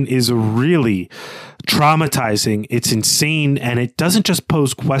section is really traumatizing. It's insane. And it doesn't just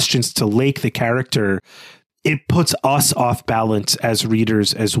pose questions to Lake, the character. It puts us off balance as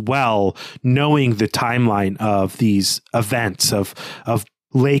readers as well, knowing the timeline of these events of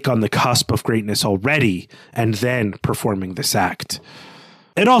Lake on the cusp of greatness already, and then performing this act.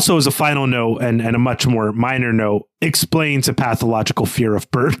 It also, as a final note and a much more minor note, explains a pathological fear of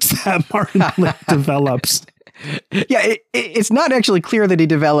birds that Martin Lake develops. Yeah, it's not actually clear that he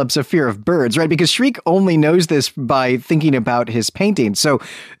develops a fear of birds, right? Because Shriek only knows this by thinking about his painting. So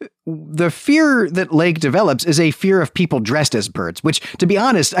the fear that Lake develops is a fear of people dressed as birds, which, to be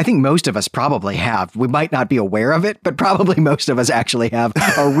honest, I think most of us probably have. We might not be aware of it, but probably most of us actually have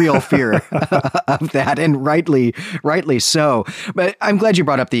a real fear of that, and rightly so. But I'm glad you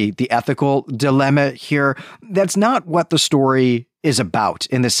brought up the ethical dilemma here. That's not what the story is about,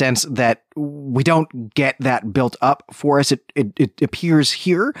 in the sense that we don't get that built up for us. It appears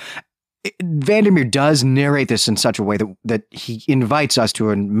here. VanderMeer does narrate this in such a way that he invites us to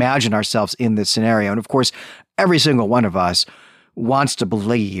imagine ourselves in this scenario. And of course, every single one of us wants to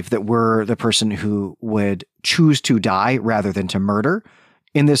believe that we're the person who would choose to die rather than to murder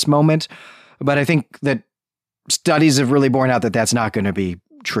in this moment. But I think that studies have really borne out that that's not going to be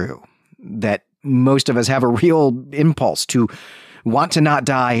true, that most of us have a real impulse to want to not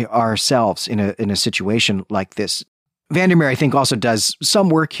die ourselves in a situation like this. VanderMeer, I think, also does some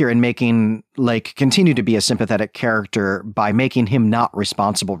work here in making Lake continue to be a sympathetic character by making him not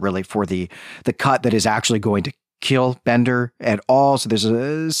responsible really for the cut that is actually going to kill Bender at all. So there's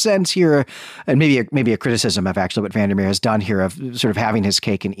a sense here, and maybe a criticism of actually what VanderMeer has done here, of sort of having his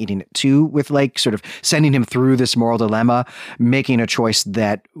cake and eating it too with Lake, sort of sending him through this moral dilemma, making a choice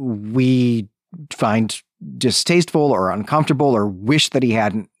that we find distasteful or uncomfortable or wish that he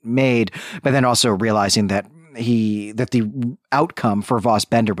hadn't made, but then also realizing that the outcome for Voss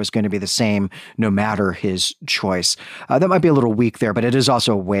Bender was going to be the same no matter his choice. That might be a little weak there, but it is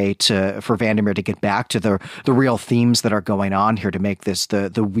also a way for VanderMeer to get back to the real themes that are going on here, to make this the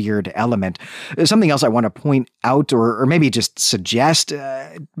weird element. Something else I want to point out, or maybe just suggest,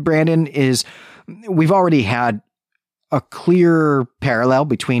 Brandon, is we've already had a clear parallel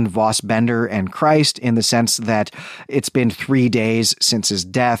between Voss Bender and Christ, in the sense that it's been 3 days since his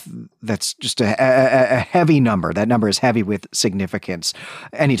death. That's just a heavy number. That number is heavy with significance.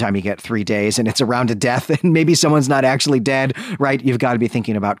 Anytime you get 3 days and it's around a death and maybe someone's not actually dead, right? You've got to be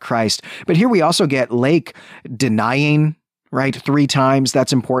thinking about Christ. But here we also get Lake denying, right, 3 times.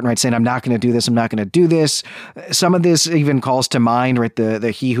 That's important, right? Saying, I'm not going to do this. I'm not going to do this. Some of this even calls to mind, right?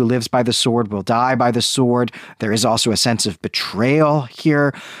 The he who lives by the sword will die by the sword. There is also a sense of betrayal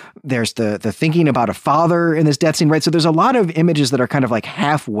here. There's the thinking about a father in this death scene, right? So there's a lot of images that are kind of like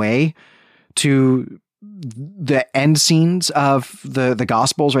halfway to the end scenes of the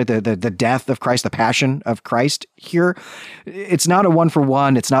Gospels, right? The death of Christ, the passion of Christ here. It's not a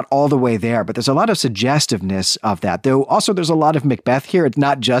 1-for-1. It's not all the way there, but there's a lot of suggestiveness of that. Though also there's a lot of Macbeth here. It's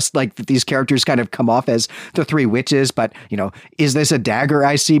not just like that these characters kind of come off as the 3 witches, but, is this a dagger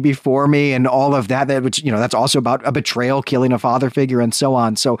I see before me, and all of that, which, that's also about a betrayal, killing a father figure, and so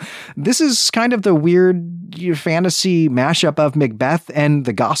on. So this is kind of the weird fantasy mashup of Macbeth and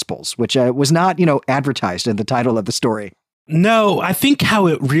the Gospels, which was not, advertised in the title of the story. No, I think how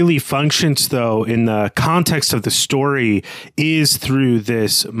it really functions, though, in the context of the story is through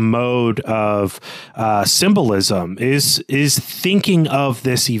this mode of symbolism, is thinking of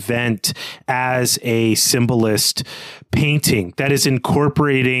this event as a symbolist painting that is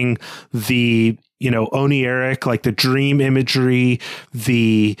incorporating the, oniric, like the dream imagery,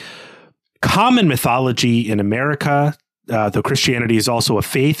 the common mythology in America. Though Christianity is also a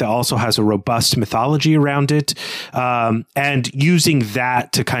faith, it also has a robust mythology around it. And using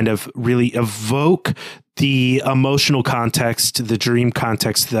that to kind of really evoke the emotional context, the dream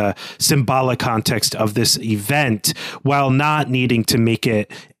context, the symbolic context of this event, while not needing to make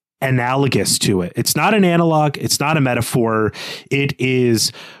it analogous to it. It's not an analog. It's not a metaphor. It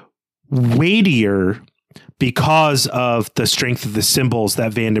is weightier because of the strength of the symbols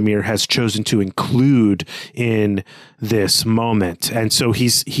that VanderMeer has chosen to include in this moment. And so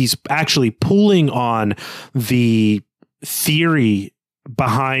he's actually pulling on the theory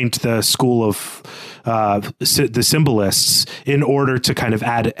behind the school of the symbolists in order to kind of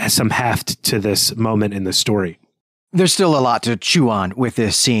add some heft to this moment in the story. There's still a lot to chew on with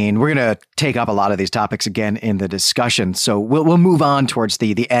this scene. We're going to take up a lot of these topics again in the discussion, so we'll move on towards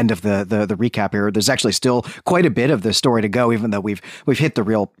the end of the recap here. There's actually still quite a bit of the story to go, even though we've hit the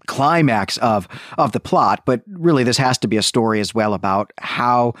real climax of the plot. But really, this has to be a story as well about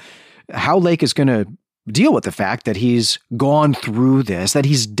how Lake is going to deal with the fact that he's gone through this, that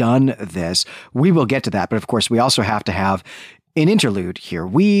he's done this. We will get to that, but of course, we also have to have an interlude here.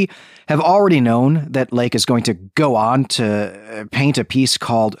 We have already known that Lake is going to go on to paint a piece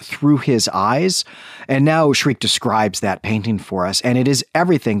called Through His Eyes, and now Shriek describes that painting for us, and it is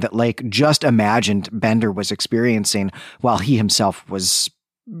everything that Lake just imagined Bender was experiencing while he himself was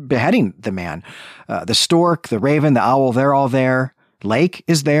beheading the man. The stork, the raven, the owl, they're all there. Lake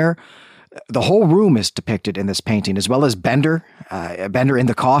is there. The whole room is depicted in this painting, as well as Bender in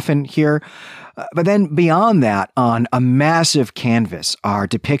the coffin here. But then beyond that, on a massive canvas, are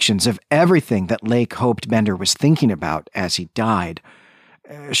depictions of everything that Lake hoped Bender was thinking about as he died.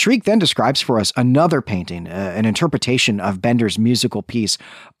 Shriek then describes for us another painting, an interpretation of Bender's musical piece,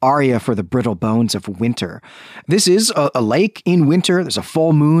 Aria for the Brittle Bones of Winter. This is a lake in winter. There's a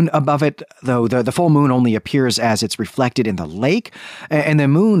full moon above it, though the full moon only appears as it's reflected in the lake, and the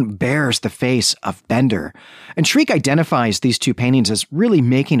moon bears the face of Bender. And Shriek identifies these two paintings as really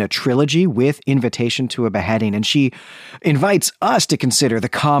making a trilogy with Invitation to a Beheading, and she invites us to consider the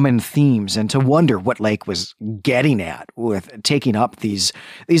common themes and to wonder what Lake was getting at with taking up these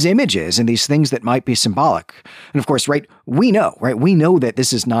images and these things that might be symbolic. And of course, we know that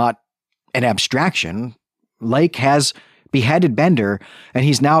this is not an abstraction. Lake has beheaded Bender, and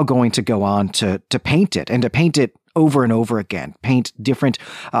he's now going to go on to paint it, and to paint it over and over again, paint different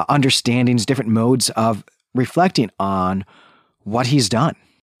understandings, different modes of reflecting on what he's done.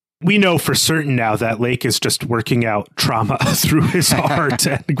 We know for certain now that Lake is just working out trauma through his art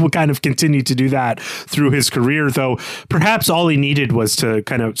and will kind of continue to do that through his career, though perhaps all he needed was to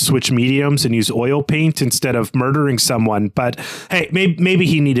kind of switch mediums and use oil paint instead of murdering someone. But hey, maybe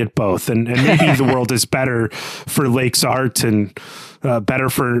he needed both, and maybe the world is better for Lake's art and better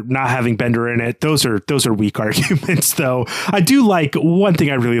for not having Bender in it. Those are weak arguments, though. I do like, one thing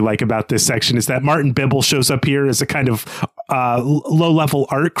I really like about this section is that Martin Bibble shows up here as a kind of low-level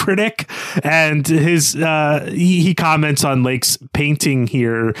art critic, and he comments on Lake's painting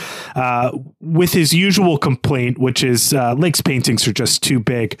here with his usual complaint, which is Lake's paintings are just too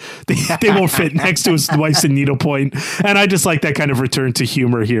big. They won't fit next to his wife's and needlepoint, and I just like that kind of return to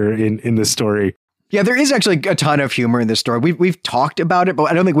humor here in this story. Yeah, there is actually a ton of humor in this story. We've talked about it,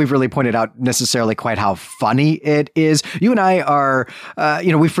 but I don't think we've really pointed out necessarily quite how funny it is. You and I are,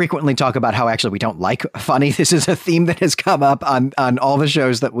 we frequently talk about how actually we don't like funny. This is a theme that has come up on all the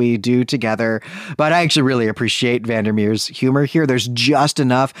shows that we do together. But I actually really appreciate VanderMeer's humor here. There's just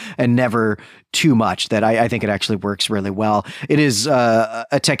enough and never too much that I think it actually works really well. It is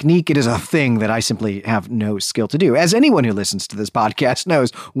a technique. It is a thing that I simply have no skill to do. As anyone who listens to this podcast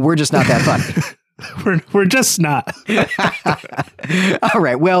knows, we're just not that funny. We're just not. All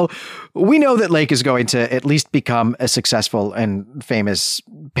right. Well, we know that Lake is going to at least become a successful and famous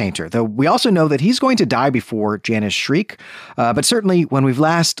painter, though we also know that he's going to die before Janice Shriek. But certainly when we've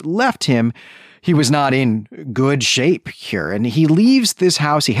last left him, he was not in good shape here. And he leaves this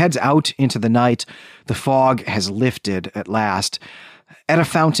house. He heads out into the night. The fog has lifted at last. At a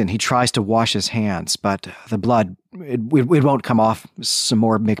fountain, he tries to wash his hands, but the blood, it won't come off. Some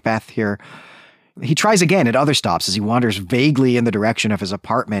more Macbeth here. He tries again at other stops as he wanders vaguely in the direction of his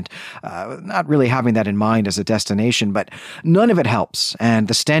apartment, not really having that in mind as a destination, but none of it helps, and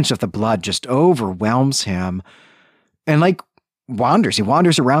the stench of the blood just overwhelms him. And Lake wanders. He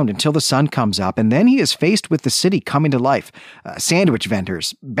wanders around until the sun comes up, and then he is faced with the city coming to life. Sandwich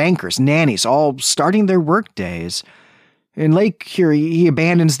vendors, bankers, nannies, all starting their work days. And Lake here, he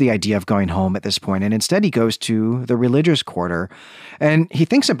abandons the idea of going home at this point, and instead he goes to the religious quarter, and he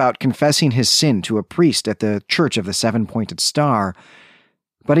thinks about confessing his sin to a priest at the Church of the Seven-Pointed Star,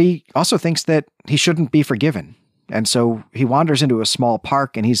 but he also thinks that he shouldn't be forgiven. And so he wanders into a small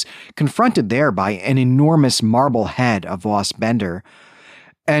park, and he's confronted there by an enormous marble head of Voss Bender.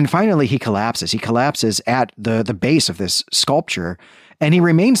 And finally he collapses. He collapses at the base of this sculpture, and he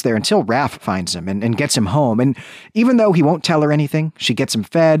remains there until Raph finds him and gets him home. And even though he won't tell her anything, she gets him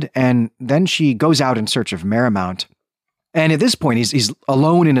fed, and then she goes out in search of Marymount. And at this point, he's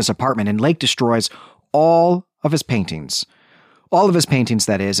alone in his apartment, and Lake destroys all of his paintings. All of his paintings,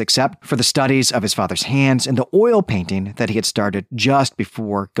 that is, except for the studies of his father's hands and the oil painting that he had started just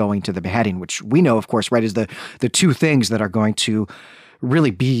before going to the beheading, which we know, of course, right, is the two things that are going to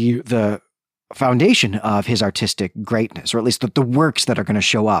really be the foundation of his artistic greatness, or at least the works that are going to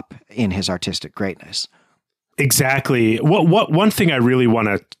show up in his artistic greatness. Exactly. What one thing I really want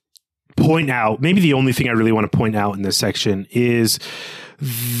to point out, maybe the only thing I really want to point out in this section is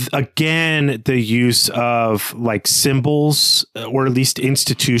again the use of like symbols, or at least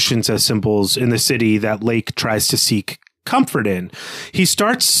institutions as symbols in the city that Lake tries to seek comfort in. He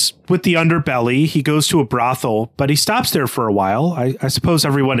starts with the underbelly. He goes to a brothel, but he stops there for a while. I suppose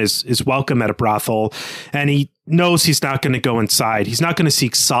everyone is welcome at a brothel, and he knows he's not going to go inside. He's not going to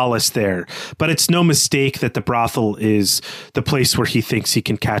seek solace there, but it's no mistake that the brothel is the place where he thinks he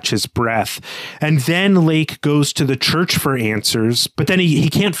can catch his breath. And then Lake goes to the church for answers, but then he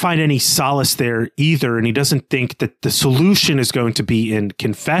can't find any solace there either. And he doesn't think that the solution is going to be in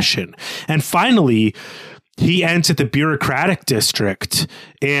confession. And finally, he ends at the bureaucratic district,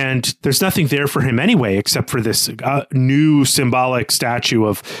 and there's nothing there for him anyway, except for this new symbolic statue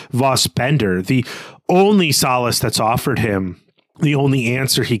of Voss Bender. The only solace that's offered him, the only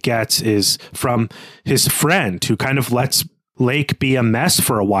answer he gets is from his friend, who kind of lets Lake be a mess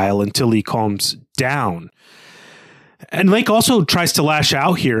for a while until he calms down. And Lake also tries to lash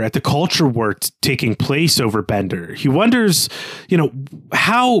out here at the culture war taking place over Bender. He wonders,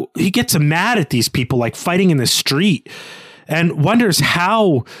 how he gets mad at these people like fighting in the street, and wonders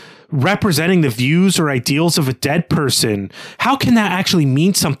how representing the views or ideals of a dead person, how can that actually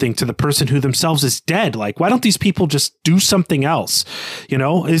mean something to the person who themselves is dead? Like, why don't these people just do something else?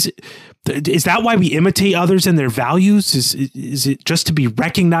 Is that why we imitate others and their values? Is it just to be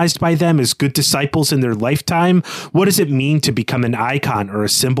recognized by them as good disciples in their lifetime? What does it mean to become an icon or a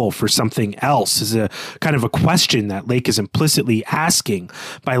symbol for something else? Is a kind of a question that Lake is implicitly asking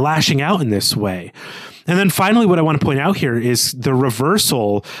by lashing out in this way. And then finally, what I want to point out here is the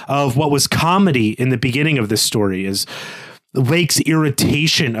reversal of what was comedy in the beginning of this story is Lake's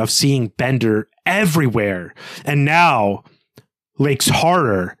irritation of seeing Bender everywhere. And now Lake's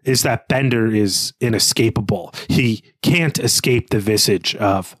horror is that Bender is inescapable. He can't escape the visage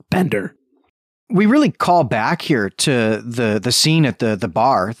of Bender. We really call back here to the scene at the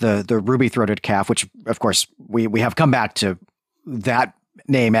bar, the ruby-throated calf, which, of course, we have come back to that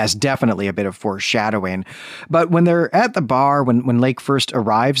name as definitely a bit of foreshadowing. But when they're at the bar, when Lake first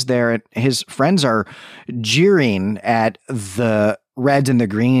arrives there, his friends are jeering at the reds and the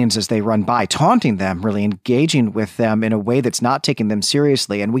greens as they run by, taunting them, really engaging with them in a way that's not taking them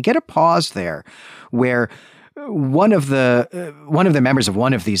seriously. And we get a pause there where one of the members of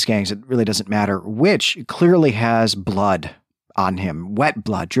one of these gangs, it really doesn't matter which, clearly has blood on him, wet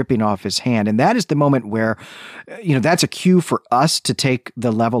blood dripping off his hand. And that is the moment where, that's a cue for us to take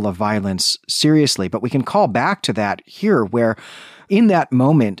the level of violence seriously. But we can call back to that here, where in that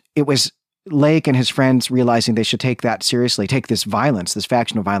moment, it was Lake and his friends realizing they should take that seriously, take this violence, this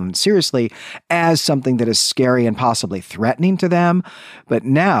factional violence seriously as something that is scary and possibly threatening to them. But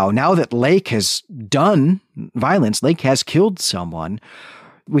now that Lake has done violence, Lake has killed someone,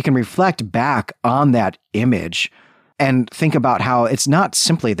 we can reflect back on that image and think about how it's not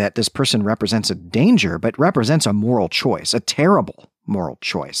simply that this person represents a danger, but represents a moral choice, a terrible moral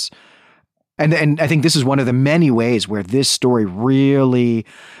choice. And I think this is one of the many ways where this story really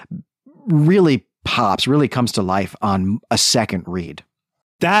pops, really comes to life on a second read.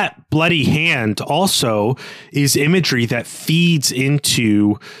 That bloody hand also is imagery that feeds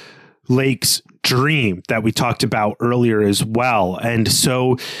into Lake's dream that we talked about earlier as well. And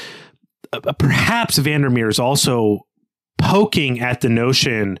so perhaps VanderMeer is also poking at the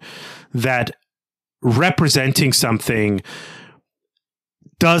notion that representing something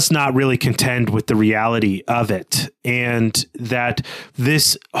does not really contend with the reality of it. And that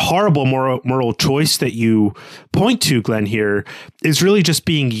this horrible moral choice that you point to, Glenn, here is really just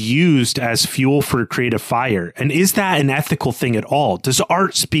being used as fuel for creative fire. And is that an ethical thing at all? Does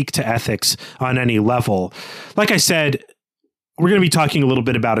art speak to ethics on any level? Like I said, we're going to be talking a little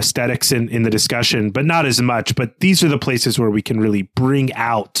bit about aesthetics in the discussion, but not as much. But these are the places where we can really bring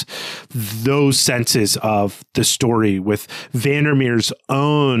out those senses of the story, with VanderMeer's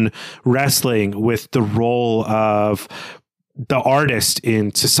own wrestling with the role of the artist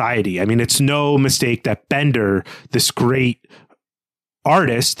in society. I mean, it's no mistake that Bender, this great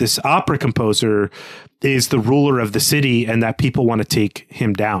artist, this opera composer, is the ruler of the city, and that people want to take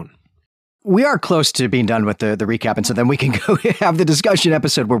him down. We are close to being done with the recap, and so then we can go have the discussion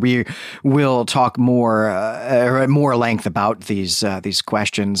episode where we will talk more at more length about these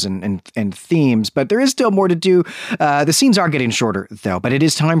questions and themes. But there is still more to do. The scenes are getting shorter, though, but it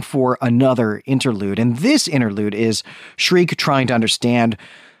is time for another interlude. And this interlude is Shriek trying to understand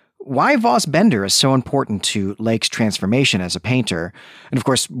why Voss Bender is so important to Lake's transformation as a painter. And of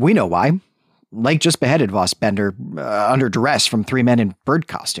course, we know why. Lake just beheaded Voss Bender under duress from 3 men in bird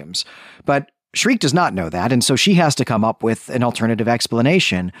costumes. But Shriek does not know that, and so she has to come up with an alternative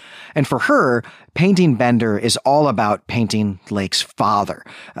explanation. And for her, painting Bender is all about painting Lake's father.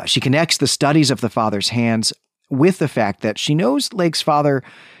 She connects the studies of the father's hands with the fact that she knows Lake's father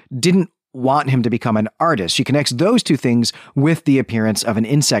didn't want him to become an artist. She connects those two things with the appearance of an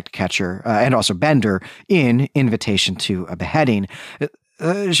insect catcher and also Bender in Invitation to a Beheading.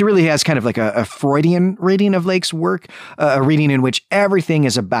 She really has kind of like a Freudian reading of Lake's work, a reading in which everything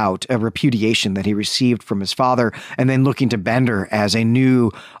is about a repudiation that he received from his father, and then looking to Bender as a new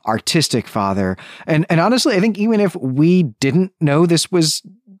artistic father. And honestly, I think even if we didn't know this was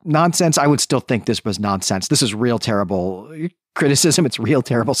nonsense, I would still think this was nonsense. This is real terrible criticism. It's real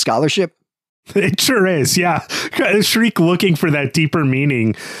terrible scholarship. It sure is, yeah. Shriek looking for that deeper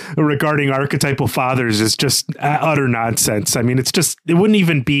meaning regarding archetypal fathers is just utter nonsense. I mean, it wouldn't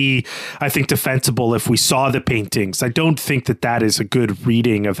even be, I think, defensible if we saw the paintings. I don't think that is a good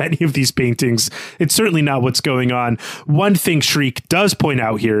reading of any of these paintings. It's certainly not what's going on. One thing Shriek does point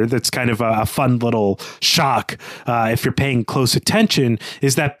out here that's kind of a fun little shock, if you're paying close attention,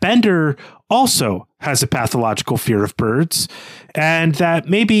 is that Bender also has a pathological fear of birds, and that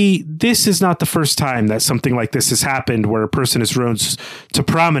maybe this is not the first time that something like this has happened, where a person has rose to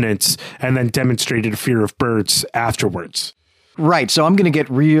prominence and then demonstrated a fear of birds afterwards. Right, so I'm going to get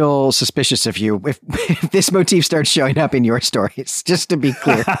real suspicious of you if this motif starts showing up in your stories, just to be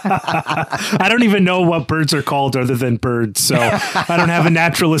clear. I don't even know what birds are called other than birds, so I don't have a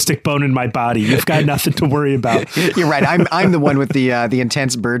naturalistic bone in my body. You've got nothing to worry about. You're right. I'm the one with the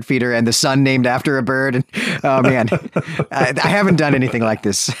intense bird feeder and the son named after a bird. And oh man, I haven't done anything like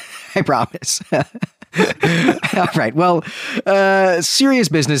this. I promise. All right. Well, serious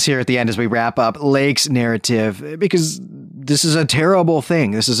business here at the end as we wrap up Lake's narrative, because this is a terrible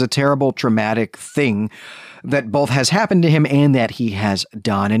thing. This is a terrible, traumatic thing that both has happened to him and that he has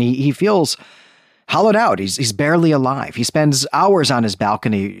done. And he feels hollowed out. He's barely alive. He spends hours on his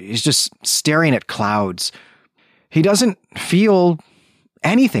balcony. He's just staring at clouds. He doesn't feel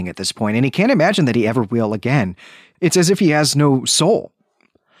anything at this point, and he can't imagine that he ever will again. It's as if he has no soul.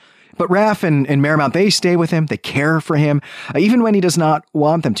 But Raph and Marymount, they stay with him. They care for him, even when he does not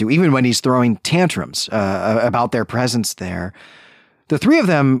want them to, even when he's throwing tantrums about their presence there. The three of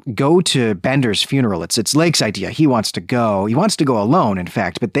them go to Bender's funeral. It's Lake's idea. He wants to go. He wants to go alone, in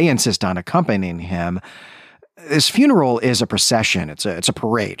fact, but they insist on accompanying him. This funeral is a procession. It's a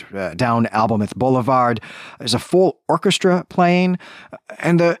parade down Albemarle Boulevard. There's a full orchestra playing,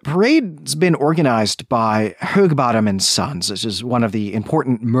 and the parade's been organized by Hoogbottom and Sons. This is one of the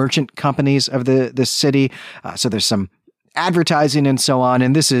important merchant companies of the city. So there's some advertising and so on.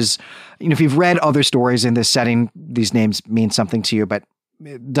 And this is, if you've read other stories in this setting, these names mean something to you, but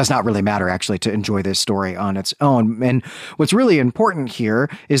it does not really matter, actually, to enjoy this story on its own. And what's really important here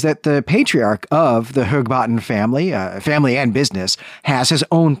is that the patriarch of the Hoogbottom family, family and business, has his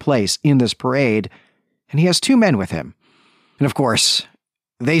own place in this parade, and he has two men with him. And of course,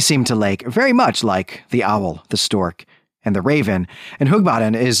 they seem to Lake very much like the owl, the stork, and the raven, and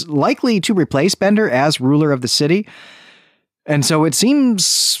Hoogbottom is likely to replace Bender as ruler of the city. And so it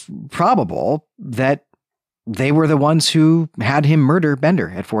seems probable that they were the ones who had him murder Bender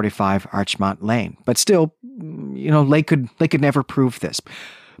at 45 Archmont Lane. But still, Lake could never prove this.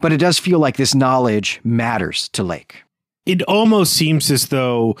 But it does feel like this knowledge matters to Lake. It almost seems as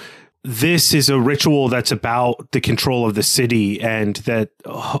though this is a ritual that's about the control of the city, and that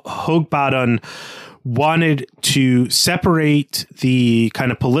Hoogbottom wanted to separate the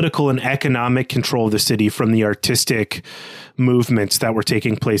kind of political and economic control of the city from the artistic movements that were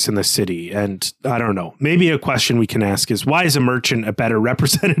taking place in the city. And I don't know, maybe a question we can ask is, why is a merchant a better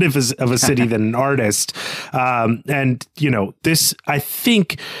representative of a city than an artist? And, this, I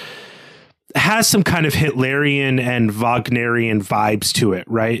think, has some kind of Hitlerian and Wagnerian vibes to it,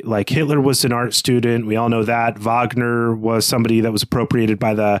 right? Like Hitler was an art student. We all know that. Wagner was somebody that was appropriated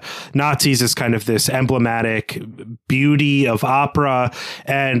by the Nazis as kind of this emblematic beauty of opera,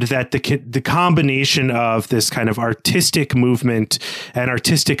 and that the combination of this kind of artistic movement and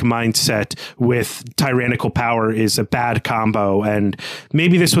artistic mindset with tyrannical power is a bad combo. And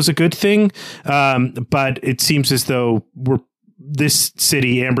maybe this was a good thing, but it seems as though this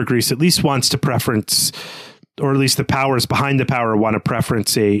city, Ambergris, at least wants to preference, or at least the powers behind the power want to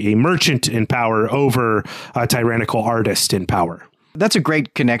preference a merchant in power over a tyrannical artist in power. That's a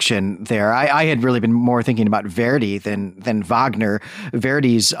great connection there. I had really been more thinking about Verdi than Wagner.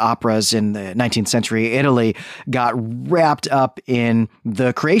 Verdi's operas in the 19th century Italy got wrapped up in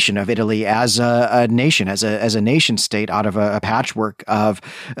the creation of Italy as a nation, as a nation state out of a patchwork of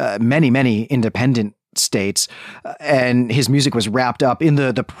many independent states, and his music was wrapped up in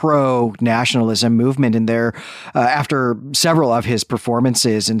the pro-nationalism movement. And there, after several of his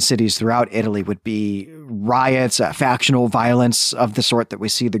performances in cities throughout Italy, would be riots, factional violence of the sort that we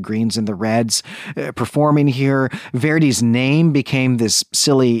see the Greens and the Reds performing here. Verdi's name became this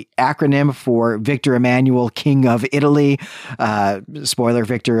silly acronym for Victor Emmanuel, King of Italy. Spoiler: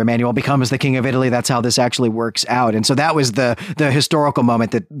 Victor Emmanuel becomes the King of Italy. That's how this actually works out. And so that was the historical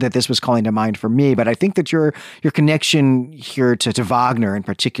moment that this was calling to mind for me. But I think that your connection here to Wagner in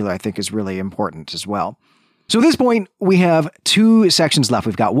particular, I think, is really important as well. So at this point, we have two sections left.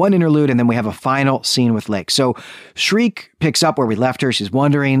 We've got one interlude, and then we have a final scene with Lake. So Shriek picks up where we left her. She's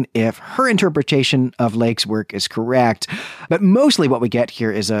wondering if her interpretation of Lake's work is correct. But mostly what we get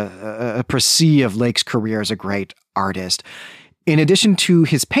here is a précis of Lake's career as a great artist. In addition to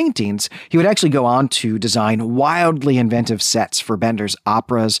his paintings, he would actually go on to design wildly inventive sets for Bender's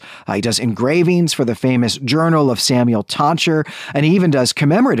operas. He does engravings for the famous Journal of Samuel Tonscher, and he even does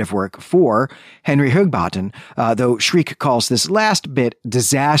commemorative work for Henry Hugbatten, though Shriek calls this last bit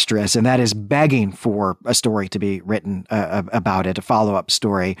disastrous, and that is begging for a story to be written about it, a follow-up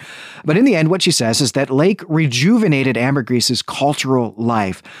story. But in the end, what she says is that Lake rejuvenated Ambergris's cultural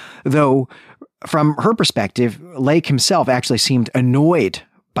life, though from her perspective, Lake himself actually seemed annoyed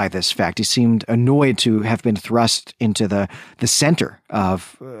by this fact. He seemed annoyed to have been thrust into the center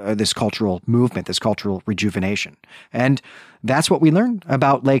of this cultural movement, this cultural rejuvenation. And that's what we learn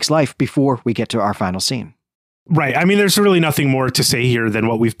about Lake's life before we get to our final scene. Right. I mean, there's really nothing more to say here than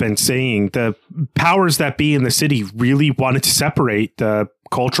what we've been saying. The powers that be in the city really wanted to separate the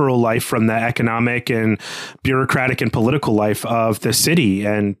cultural life from the economic and bureaucratic and political life of the city,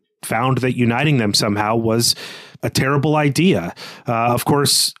 and found that uniting them somehow was a terrible idea. Of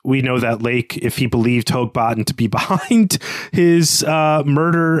course, we know that Lake, if he believed Hogbatten to be behind his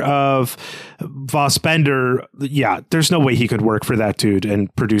murder of Vos Bender, there's no way he could work for that dude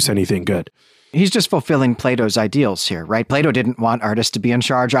and produce anything good. He's just fulfilling Plato's ideals here, right? Plato didn't want artists to be in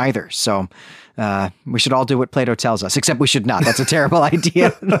charge either. So we should all do what Plato tells us, except we should not. That's a terrible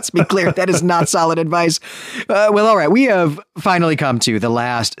idea. Let's be clear. That is not solid advice. Well, all right. We have finally come to the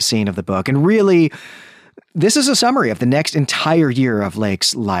last scene of the book. And really, this is a summary of the next entire year of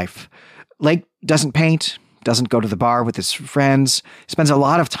Lake's life. Lake doesn't paint, doesn't go to the bar with his friends, spends a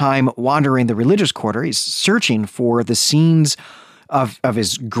lot of time wandering the religious quarter. He's searching for the scenes of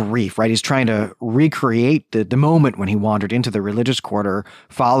his grief, right? He's trying to recreate the moment when he wandered into the religious quarter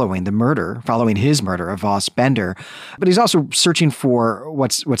following his murder of Vos Bender. But he's also searching for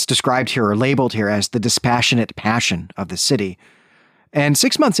what's described here or labeled here as the dispassionate passion of the city. And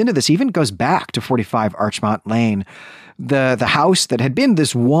 6 months into this, he even goes back to 45 Archmont Lane, the house that had been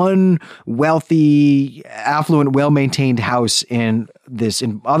this one wealthy, affluent, well-maintained house in this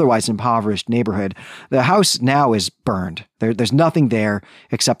otherwise impoverished neighborhood. The house now is burned. There's nothing there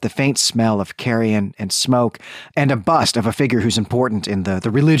except the faint smell of carrion and smoke and a bust of a figure who's important in the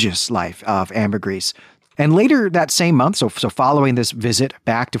religious life of Ambergris. And later that same month, so following this visit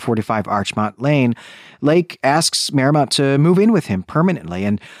back to 45 Archmont Lane, Lake asks Marymount to move in with him permanently,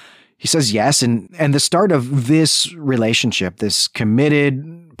 and he says yes. And the start of this relationship, this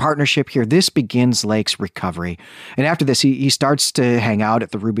committed partnership here, this begins Lake's recovery. And after this, he starts to hang out at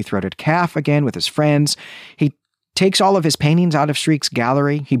the Ruby-Throated Calf again with his friends. He takes all of his paintings out of Shriek's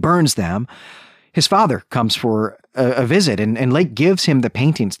gallery. He burns them. His father comes for a visit, and Lake gives him the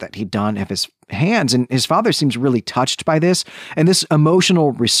paintings that he'd done of his hands. And his father seems really touched by this. And this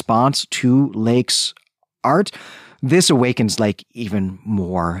emotional response to Lake's art, this awakens Lake even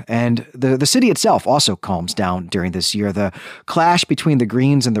more. And the city itself also calms down during this year. The clash between the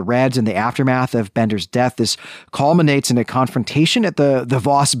Greens and the Reds in the aftermath of Bender's death, this culminates in a confrontation at the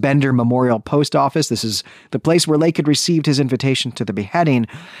Voss Bender Memorial Post Office. This is the place where Lake had received his invitation to the beheading.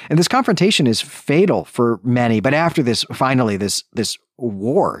 And this confrontation is fatal for many. But after this, finally, this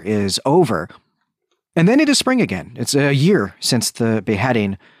war is over. And then it is spring again. It's a year since the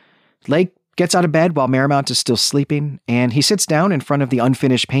beheading. Lake gets out of bed while Marymount is still sleeping, and he sits down in front of the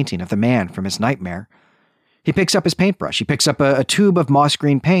unfinished painting of the man from his nightmare. He picks up his paintbrush. He picks up a tube of moss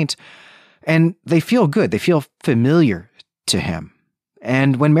green paint, and they feel good. They feel familiar to him.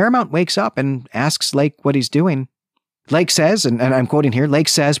 And when Marymount wakes up and asks Lake what he's doing, Lake says, and I'm quoting here, Lake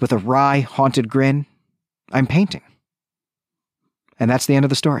says with a wry, haunted grin, "I'm painting." And that's the end of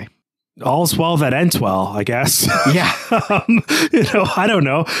the story. All's well that ends well, I guess. Yeah. I don't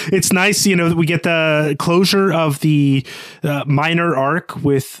know. It's nice, that we get the closure of the minor arc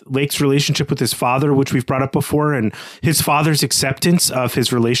with Lake's relationship with his father, which we've brought up before. And his father's acceptance of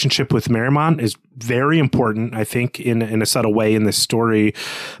his relationship with Marymount is very important, I think, in a subtle way in this story.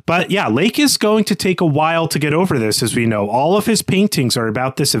 But yeah, Lake is going to take a while to get over this, as we know. All of his paintings are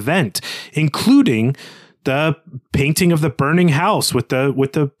about this event, including the painting of the burning house with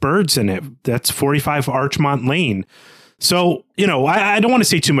the birds in it. That's 45 Archmont Lane. So, I don't want to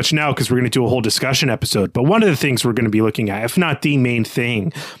say too much now because we're going to do a whole discussion episode. But one of the things we're going to be looking at, if not the main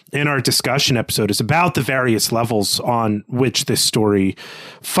thing in our discussion episode, is about the various levels on which this story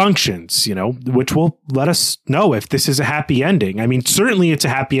functions, which will let us know if this is a happy ending. I mean, certainly it's a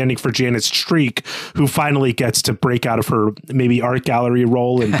happy ending for Janice Streak, who finally gets to break out of her maybe art gallery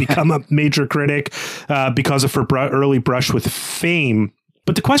role and become a major critic because of her early brush with fame.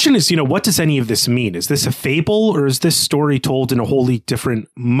 But the question is, what does any of this mean? Is this a fable, or is this story told in a wholly different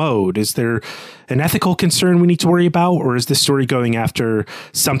mode? Is there an ethical concern we need to worry about, or is this story going after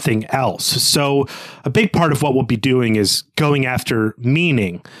something else? So a big part of what we'll be doing is going after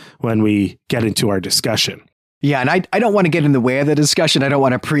meaning when we get into our discussion. Yeah, and I don't want to get in the way of the discussion. I don't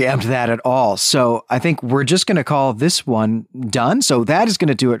want to preempt that at all. So I think we're just going to call this one done. So that is going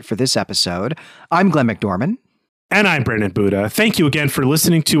to do it for this episode. I'm Glenn McDorman. And I'm Brandon Buddha. Thank you again for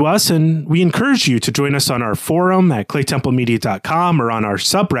listening to us, and we encourage you to join us on our forum at claytemplemedia.com or on our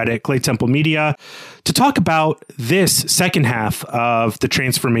subreddit, Clay Temple Media, to talk about this second half of the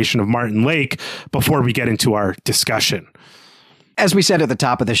transformation of Martin Lake before we get into our discussion. As we said at the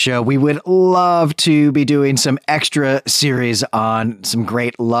top of the show, we would love to be doing some extra series on some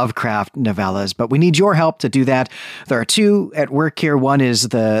great Lovecraft novellas, but we need your help to do that. There are two at work here. One is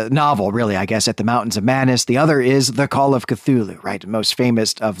the novel, really, I guess, At the Mountains of Madness. The other is The Call of Cthulhu, right? Most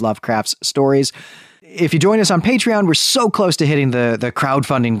famous of Lovecraft's stories. If you join us on Patreon, we're so close to hitting the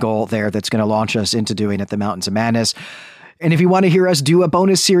crowdfunding goal there that's going to launch us into doing At the Mountains of Madness. And if you want to hear us do a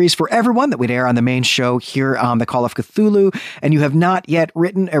bonus series for everyone that would air on the main show here on The Call of Cthulhu, and you have not yet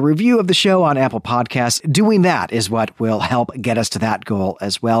written a review of the show on Apple Podcasts, doing that is what will help get us to that goal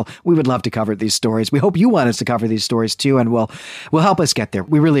as well. We would love to cover these stories. We hope you want us to cover these stories too, and will help us get there.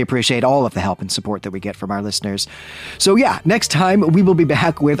 We really appreciate all of the help and support that we get from our listeners. So yeah, next time we will be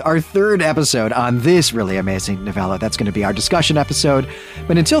back with our third episode on this really amazing novella. That's going to be our discussion episode.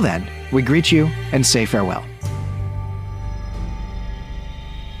 But until then, we greet you and say farewell.